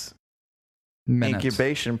zombie's Minutes.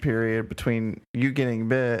 incubation period between you getting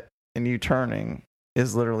bit and you turning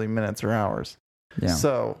is literally minutes or hours. Yeah.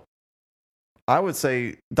 So I would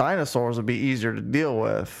say dinosaurs would be easier to deal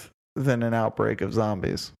with than an outbreak of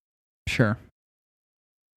zombies. Sure.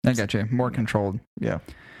 I got you. More controlled. Yeah.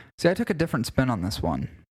 See, I took a different spin on this one.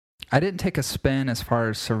 I didn't take a spin as far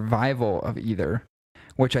as survival of either,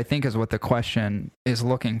 which I think is what the question is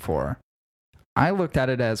looking for. I looked at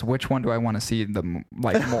it as which one do I want to see more?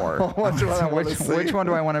 Which one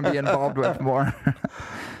do I want to be involved with more?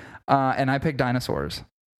 And I picked dinosaurs.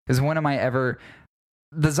 Because when am I ever...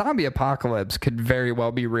 The zombie apocalypse could very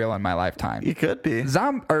well be real in my lifetime. You could be.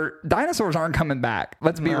 Dinosaurs aren't coming back.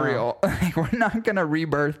 Let's be real. We're not going to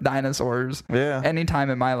rebirth dinosaurs anytime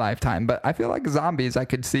in my lifetime. But I feel like zombies I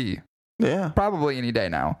could see. Yeah. Probably any day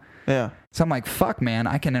now. Yeah. So I'm like, fuck, man,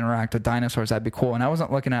 I can interact with dinosaurs. That'd be cool. And I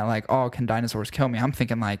wasn't looking at like, oh, can dinosaurs kill me? I'm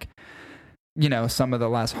thinking like, you know, some of the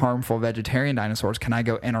less harmful vegetarian dinosaurs, can I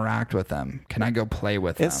go interact with them? Can I go play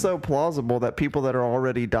with them? It's so plausible that people that are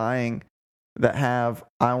already dying that have,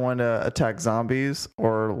 I want to attack zombies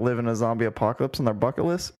or live in a zombie apocalypse on their bucket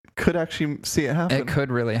list could actually see it happen. It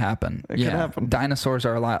could really happen. It could happen. Dinosaurs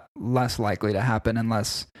are a lot less likely to happen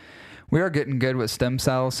unless we are getting good with stem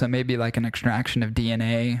cells. So maybe like an extraction of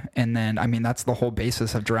DNA. And then, I mean, that's the whole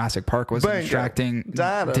basis of Jurassic Park was extracting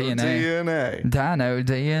DNA. Dino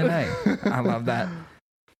DNA. I love that.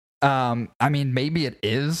 I mean, maybe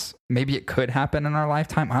it could happen in our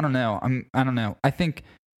lifetime. I don't know. I don't know. I think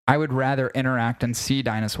I would rather interact and see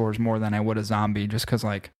dinosaurs more than I would a zombie, just because,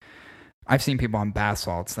 like, I've seen people on bath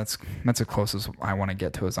salts. That's the closest I want to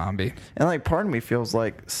get to a zombie. And, like, part of me feels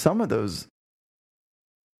like some of those,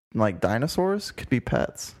 like, dinosaurs could be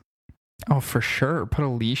pets. Oh, for sure. Put a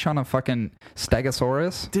leash on a fucking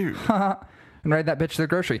Stegosaurus. Dude. And ride that bitch to the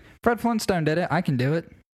grocery. Fred Flintstone did it. I can do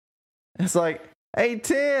it. It's like, hey,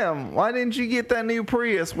 Tim, why didn't you get that new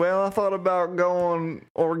Prius? Well, I thought about going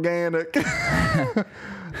organic. They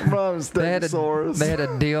had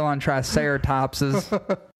a deal on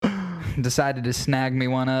Triceratopses. Decided to snag me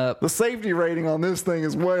one up. The safety rating on this thing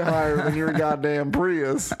is way higher than your goddamn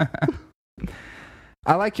Prius.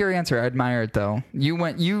 I like your answer. I admire it, though.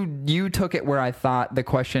 You took it where I thought the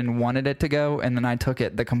question wanted it to go, and then I took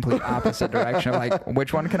it the complete opposite direction. Like,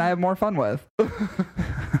 which one can I have more fun with?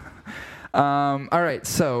 All right,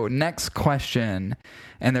 so next question,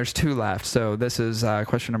 and there's two left. So this is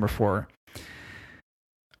question number 4.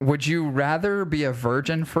 Would you rather be a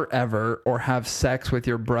virgin forever or have sex with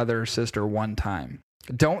your brother or sister one time?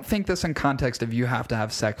 Don't think this in context of you have to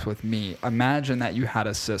have sex with me. Imagine that you had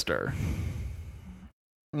a sister.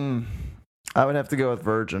 I would have to go with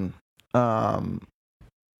virgin. In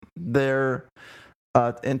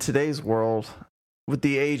today's world, with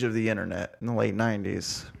the age of the internet in the late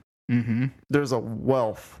 90s, there's a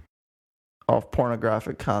wealth of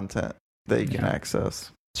pornographic content that you can access.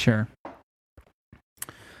 Sure.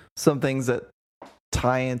 Some things that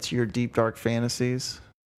tie into your deep, dark fantasies,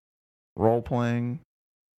 role-playing,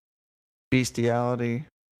 bestiality,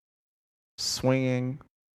 swinging,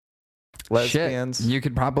 lesbians. Shit. You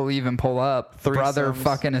could probably even pull up brother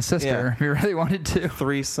fucking a sister if you really wanted to.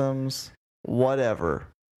 Threesomes, whatever.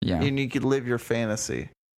 Yeah. And you could live your fantasy.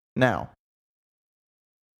 Now,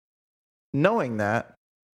 knowing that,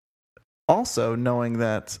 also knowing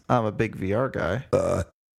that I'm a big VR guy,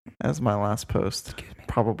 as my last post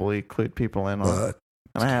probably clued people in on,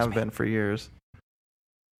 and I have been for years,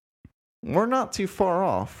 we're not too far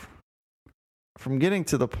off from getting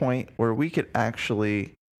to the point where we could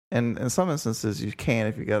actually, and in some instances you can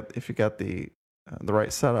if you got the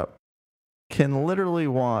right setup, can literally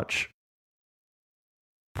watch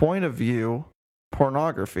point of view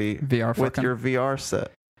pornography VR with your VR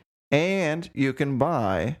set. And you can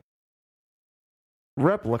buy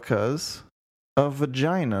replicas of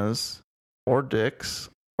vaginas or dicks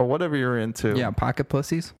or whatever you're into. Yeah, pocket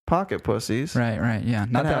pussies. Pocket pussies. Right, yeah.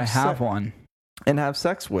 Not that I have one. And have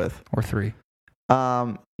sex with. Or 3.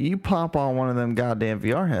 You pop on one of them goddamn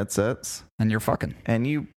VR headsets. And you're fucking. And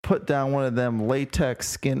you put down one of them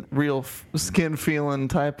latex real skin feeling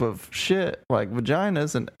type of shit, like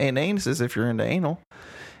vaginas and anuses if you're into anal.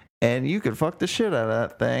 And you could fuck the shit out of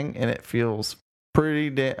that thing, and it feels pretty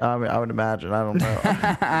I mean, I would imagine. I don't know.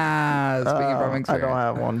 Speaking from experience. I don't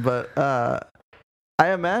have one, but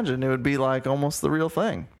I imagine it would be like almost the real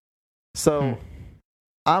thing. So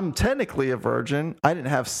I'm technically a virgin. I didn't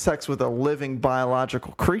have sex with a living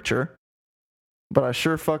biological creature, but I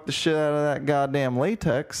sure fucked the shit out of that goddamn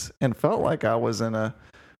latex and felt like I was in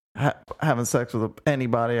having sex with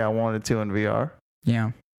anybody I wanted to in VR.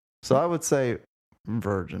 Yeah. So I would say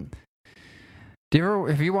virgin.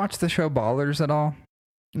 Have you watched the show Ballers at all?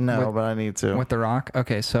 No, but I need to. With The Rock?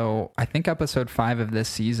 Okay, so I think episode 5 of this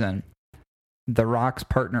season, The Rock's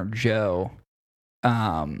partner Joe,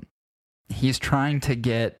 he's trying to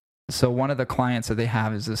get, so one of the clients that they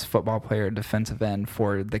have is this football player, defensive end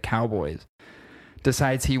for the Cowboys,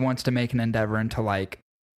 decides he wants to make an endeavor into like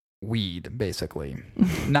weed, basically.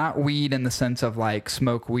 Not weed in the sense of like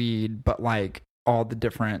smoke weed, but like all the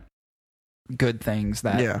different good things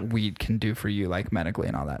that weed can do for you, like medically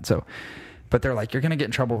and all that. So, but they're like, you're going to get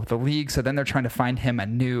in trouble with the league. So then they're trying to find him a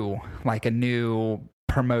new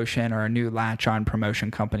promotion or a new latch-on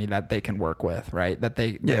promotion company that they can work with, right? That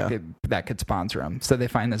that could sponsor him. So they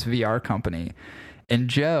find this VR company, and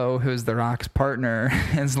Joe, who's The Rock's partner,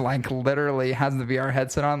 is like literally has the VR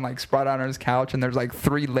headset on, like spread on his couch, and there's like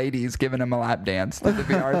 3 ladies giving him a lap dance to the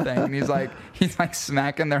VR thing, and he's like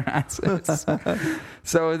smacking their asses.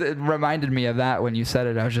 So it reminded me of that when you said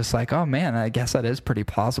it. I was just like, oh man, I guess that is pretty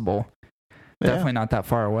plausible. Definitely not that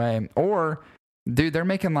far away. Or, dude, they're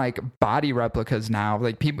making like body replicas now.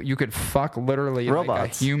 Like people, you could fuck literally robots.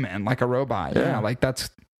 Like a human, like a robot. Yeah, like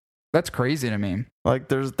that's crazy to me. Like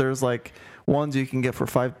there's like ones you can get for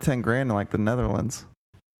 $5 to $10 grand in like the Netherlands.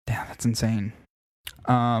 Yeah, that's insane.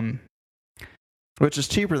 Which is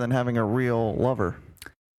cheaper than having a real lover.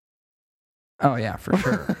 Oh yeah, for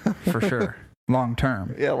sure, for sure. Long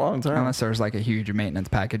term. Yeah, long term. Unless there's like a huge maintenance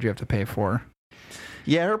package you have to pay for.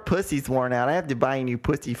 Yeah, her pussy's worn out. I have to buy a new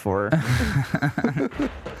pussy for her.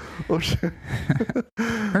 Oh, shit.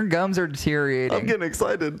 Her gums are deteriorating. I'm getting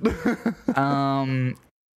excited. I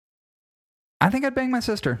think I'd bang my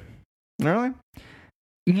sister. Really?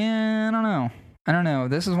 Yeah, I don't know.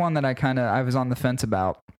 This is one that I was on the fence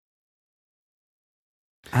about.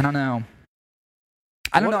 I don't know.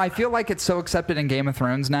 I feel like it's so accepted in Game of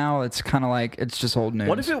Thrones now. It's kind of like, it's just old news.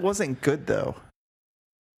 What if it wasn't good, though?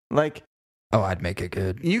 Like... Oh, I'd make it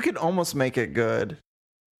good. You could almost make it good.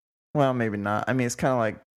 Well, maybe not. I mean, it's kind of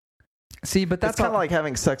like... See, but that's kind of like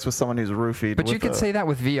having sex with someone who's roofied. But you could say that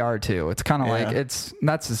with VR, too. It's kind of like...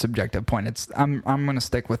 That's a subjective point. I'm going to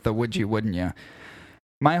stick with the would you, wouldn't you.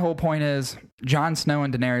 My whole point is, Jon Snow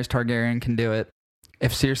and Daenerys Targaryen can do it.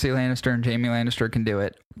 If Cersei Lannister and Jaime Lannister can do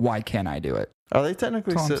it, why can't I do it? Are they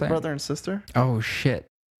technically brother and sister? Oh, shit.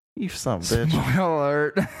 You son of a bitch. Spoiler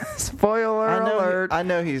alert. Spoiler alert. I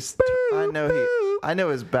know his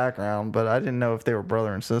background, but I didn't know if they were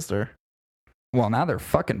brother and sister. Well, now they're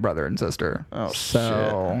fucking brother and sister. Oh,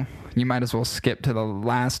 so shit. You might as well skip to the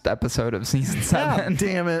last episode of season 7. God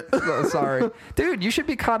damn it. So sorry. Dude, you should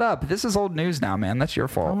be caught up. This is old news now, man. That's your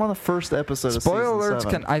fault. I'm on the first episode of spoiler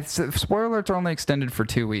season 7. Spoiler alerts are only extended for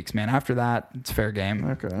 2 weeks, man. After that, it's fair game.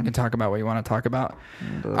 Okay. You can talk about what you want to talk about.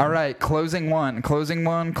 All right, closing one.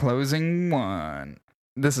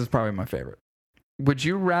 This is probably my favorite. Would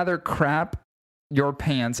you rather crap your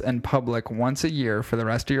pants in public once a year for the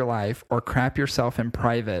rest of your life, or crap yourself in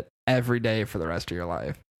private every day for the rest of your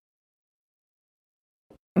life?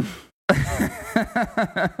 Crap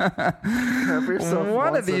yourself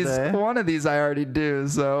one once a day. One of these I already do,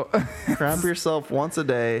 so crap yourself once a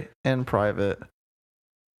day in private.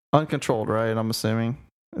 Uncontrolled, right? I'm assuming.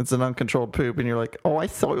 It's an uncontrolled poop and you're like, oh, I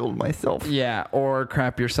soiled myself. Yeah, or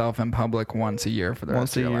crap yourself in public once a year for the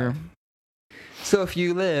rest of your life. So if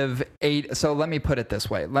you live so let me put it this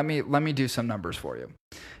way. Let me do some numbers for you.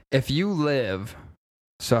 If you live,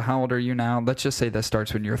 so how old are you now? Let's just say this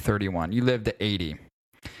starts when you're 31. You lived to 80.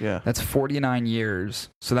 Yeah. That's 49 years.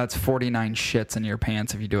 So that's 49 shits in your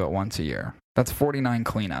pants if you do it once a year. That's 49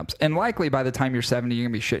 cleanups. And likely by the time you're 70, you're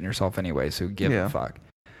going to be shitting yourself anyway, so give a fuck.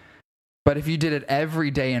 But if you did it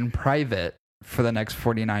every day in private for the next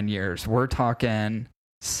 49 years, we're talking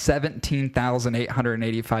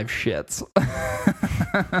 17,885 shits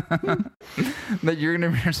that you're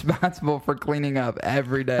going to be responsible for cleaning up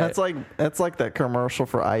every day. That's like that commercial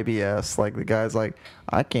for IBS. Like the guy's like,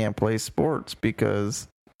 I can't play sports because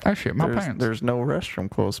I shit my pants. There's no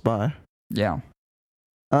restroom close by. Yeah.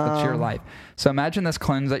 That's your life. So imagine this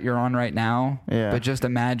cleanse that you're on right now. Yeah. But just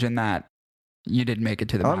imagine that you didn't make it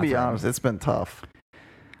to the bathroom. I'll be honest, it's been tough.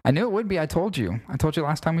 I knew it would be. I told you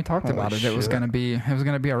last time we talked about it. It was gonna be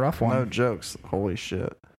a rough one. No jokes. Holy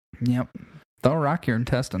shit. Yep. They'll rock your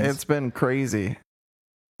intestines. It's been crazy.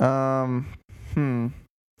 Once in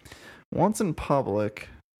public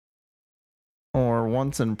or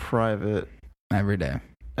once in private. Every day.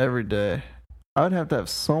 Every day. I would have to have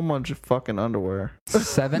so much fucking underwear.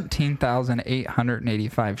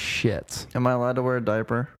 17,885 shits. Am I allowed to wear a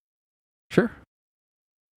diaper? Sure.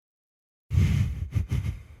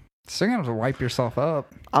 So you're going to have to wipe yourself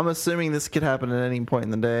up. I'm assuming this could happen at any point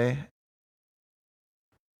in the day.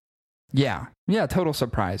 Yeah. Yeah, total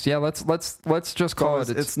surprise. Yeah, let's just call it.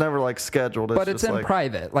 It's never like scheduled. But it's in like,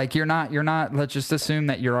 private. Like you're not, let's just assume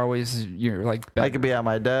that you're like I could be at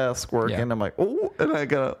my desk working. Yeah. I'm like, oh, and I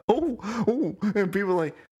gotta, oh, and people are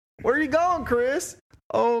like, where are you going, Chris?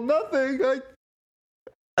 Oh, nothing.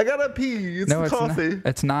 I gotta pee. It's no, coffee.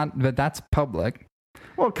 It's not, but that's public.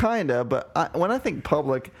 Well, kinda. But when I think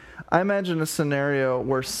public, I imagine a scenario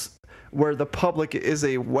where the public is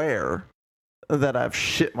aware that I've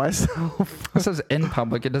shit myself. It says in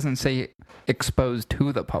public. It doesn't say exposed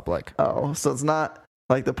to the public. Oh, so it's not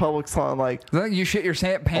like the public's on like you shit your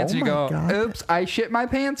pants and you go, God. oops, I shit my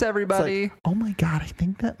pants, everybody. Like, oh my God, I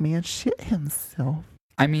think that man shit himself.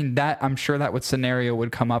 I mean, I'm sure that scenario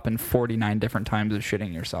would come up in 49 different times of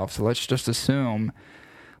shitting yourself. So let's just assume,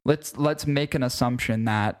 let's make an assumption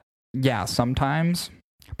that, yeah, sometimes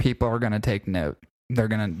people are going to take note. They're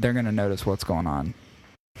going to notice what's going on.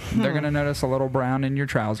 They're going to notice a little brown in your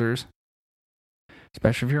trousers,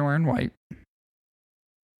 especially if you're wearing white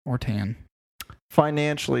or tan.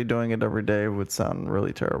 Financially, doing it every day would sound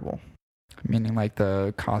really terrible. Meaning like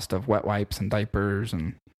the cost of wet wipes and diapers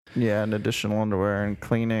and... Yeah, and additional underwear and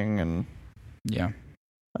cleaning and... Yeah.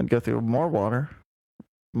 I'd go through more water,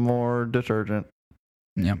 more detergent.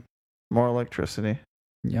 Yep. More electricity.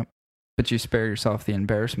 Yep. But you spare yourself the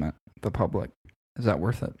embarrassment, the public. Is that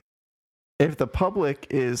worth it? If the public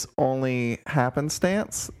is only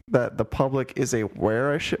happenstance, that the public is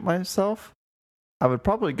aware I shit myself, I would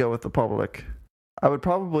probably go with the public. I'd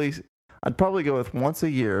probably go with once a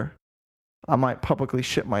year, I might publicly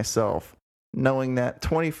shit myself, knowing that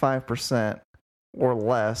 25% or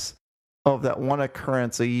less of that one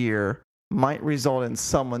occurrence a year might result in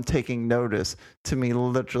someone taking notice to me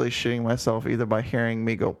literally shitting myself, either by hearing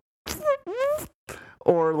me go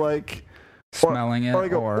or like smelling it,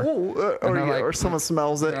 or someone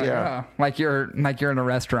smells it. Yeah. Like you're in a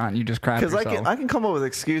restaurant, you just crap yourself. Because I can come up with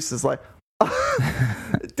excuses like,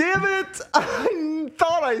 damn it, I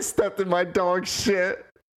thought I stepped in my dog shit.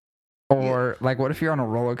 Or like, what if you're on a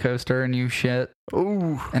roller coaster and you shit?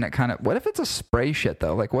 Ooh. And it kind of, what if it's a spray shit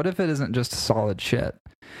though? Like, what if it isn't just solid shit?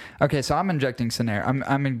 Okay, so I'm injecting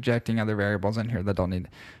I'm injecting other variables in here that don't need.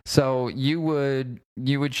 So you would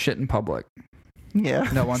shit in public? Yeah.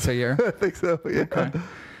 No, once a year. I think so. Yeah. Okay.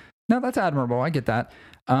 No, that's admirable. I get that.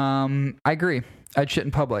 I agree. I'd shit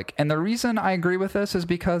in public, and the reason I agree with this is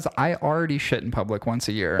because I already shit in public once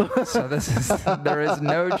a year. So there is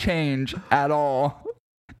no change at all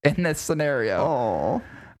in this scenario. Oh,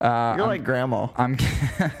 you're like grandma.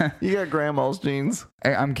 You got grandma's genes.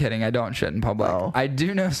 I'm kidding. I don't shit in public. Oh. I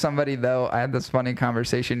do know somebody though. I had this funny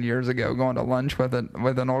conversation years ago, going to lunch with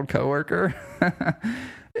an old coworker,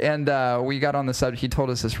 and we got on the subject. He told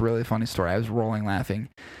us this really funny story. I was rolling laughing.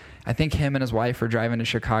 I think him and his wife were driving to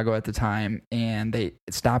Chicago at the time, and they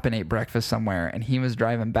stopped and ate breakfast somewhere, and he was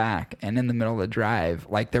driving back, and in the middle of the drive,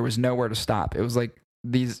 like there was nowhere to stop. It was like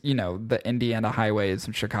these, the Indiana highways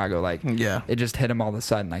in Chicago, like it just hit him all of a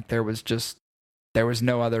sudden. Like there was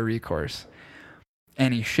no other recourse.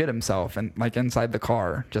 And he shit himself and like inside the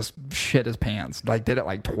car, just shit his pants. Like did it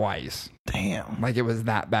like twice. Damn. Like it was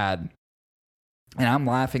that bad. And I'm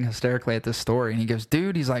laughing hysterically at this story. And he goes,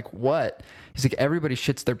 dude, he's like, what? He's like, everybody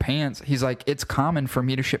shits their pants. He's like, it's common for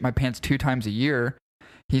me to shit my pants 2 times a year.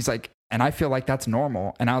 He's like, and I feel like that's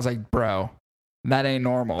normal. And I was like, bro, that ain't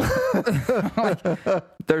normal. Like,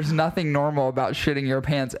 there's nothing normal about shitting your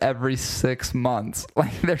pants every 6 months.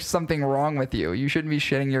 Like there's something wrong with you. You shouldn't be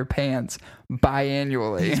shitting your pants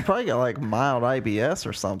biannually. He's probably got like mild IBS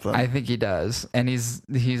or something. I think he does. And he's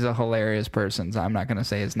a hilarious person, so I'm not going to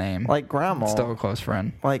say his name. Like grandma. Still a close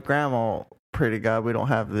friend. Like grandma, pray to God we don't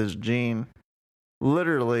have this gene.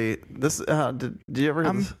 Literally, this. Did you ever?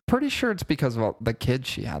 I'm pretty sure it's because of the kids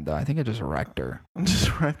she had, though. I think it just wrecked her.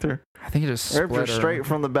 Just right there. I think it just ripped split her straight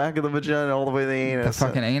from the back of the vagina all the way to the anus. The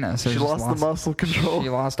fucking anus. She lost the muscle control. She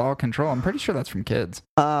lost all control. I'm pretty sure that's from kids.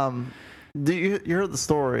 Do you heard the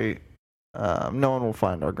story? No one will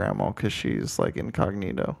find our grandma because she's like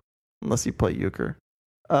incognito, unless you play euchre.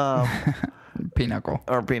 Pinochle.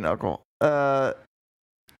 Or pinochle. The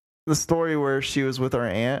story where she was with our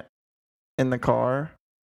aunt in the car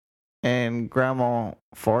and grandma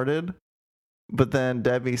farted, but then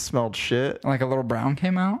Debbie smelled shit. Like a little brown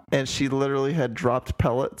came out? And she literally had dropped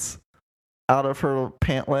pellets out of her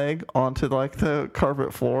pant leg onto like the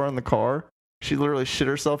carpet floor in the car. She literally shit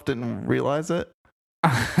herself, didn't realize it.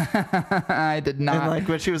 I did not. And like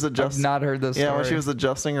when she was I've adjusting, not heard this. yeah, when she story. was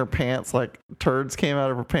adjusting her pants, like turds came out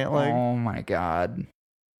of her pant leg. Oh my god,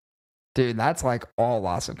 dude, that's like all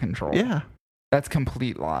loss of control. Yeah. That's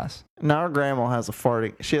complete loss. Now our grandma has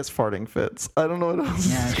she has farting fits. I don't know what else.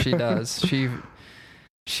 Yeah, she does.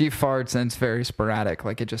 She farts and it's very sporadic.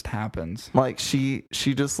 Like it just happens. Like she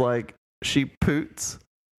just like she poots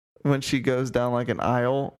when she goes down like an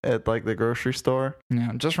aisle at like the grocery store.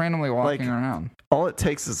 Yeah, just randomly walking around. All it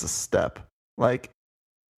takes is a step. Like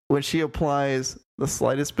when she applies the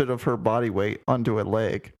slightest bit of her body weight onto a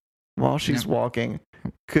leg while she's walking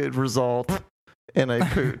could result in a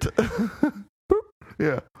poot.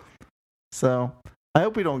 Yeah. So I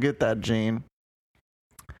hope we don't get that gene.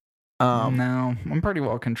 No, I'm pretty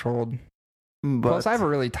well controlled. But Plus, I have a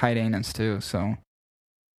really tight anus too, so I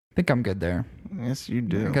think I'm good there. yes, you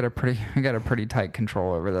do. I got a pretty tight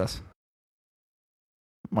control over this.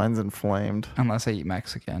 Mine's inflamed. Unless I eat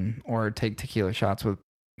Mexican or take tequila shots with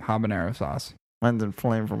habanero sauce, Mine's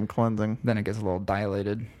inflamed from cleansing. then it gets a little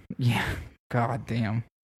dilated. Yeah, god damn,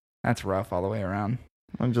 that's rough all the way around.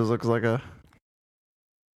 It just looks like a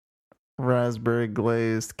raspberry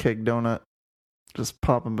glazed cake donut just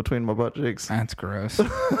popping between my butt cheeks. That's gross.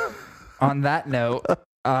 On that note,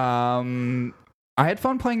 I had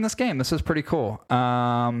fun playing this game. This is pretty cool.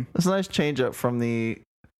 It's a nice change up from the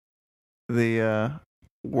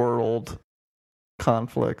world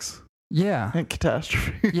conflicts Yeah. and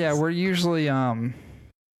catastrophes. Yeah, we're usually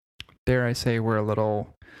dare I say we're a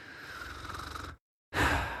little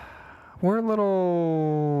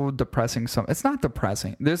depressing. It's not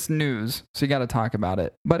depressing. This news, so you got to talk about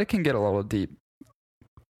it, but it can get a little deep.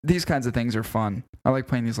 These kinds of things are fun. I like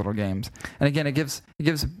playing these little games, and again, it gives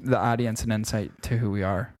the audience an insight to who we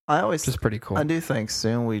are. Which is pretty cool. I do think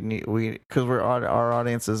soon because our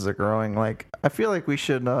audiences are growing. Like I feel like we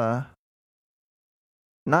should not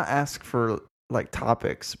ask for like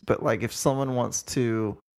topics, but like if someone wants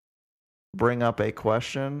to bring up a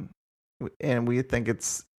question and we think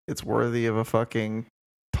it's worthy of a fucking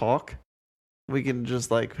talk, we can just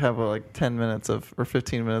like have a 10 minutes or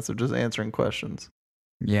 15 minutes of just answering questions.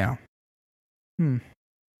 Yeah.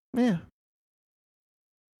 Yeah.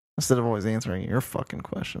 Instead of always answering your fucking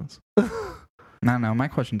questions. No, my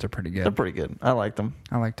questions are pretty good. They're pretty good. I like them.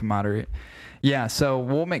 I like to moderate. Yeah, so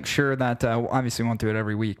we'll make sure that, obviously we won't do it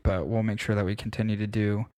every week, but we'll make sure that we continue to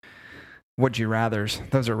do Would You Rathers.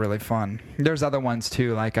 Those are really fun. There's other ones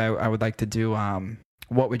too, like I would like to do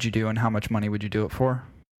What Would You Do and How Much Money Would You Do It For?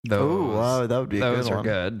 Oh, wow, that would be a good one. Those are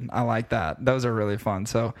good. I like that. Those are really fun.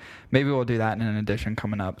 So maybe we'll do that in an edition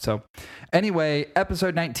coming up. So anyway,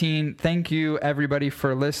 episode 19. Thank you, everybody,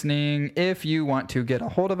 for listening. If you want to get a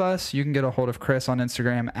hold of us, you can get a hold of Chris on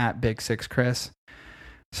Instagram at Big6Chris.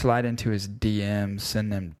 Slide into his DMs.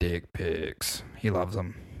 Send them dick pics. He loves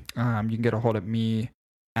them. You can get a hold of me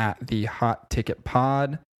at the Hot Ticket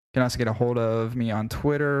Pod. You can also get a hold of me on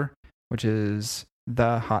Twitter, which is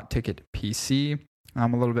the Hot Ticket PC.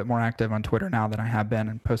 I'm a little bit more active on Twitter now than I have been,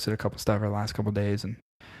 and posted a couple stuff over the last couple days, and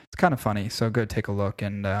it's kind of funny. So go take a look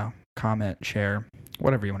and comment, share,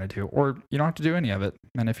 whatever you want to do, or you don't have to do any of it.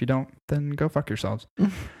 And if you don't, then go fuck yourselves.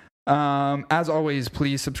 As always,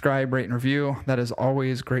 please subscribe, rate, and review. That is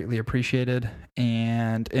always greatly appreciated.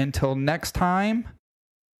 And until next time,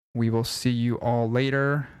 we will see you all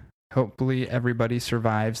later. Hopefully, everybody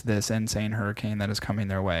survives this insane hurricane that is coming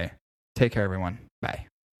their way. Take care, everyone. Bye.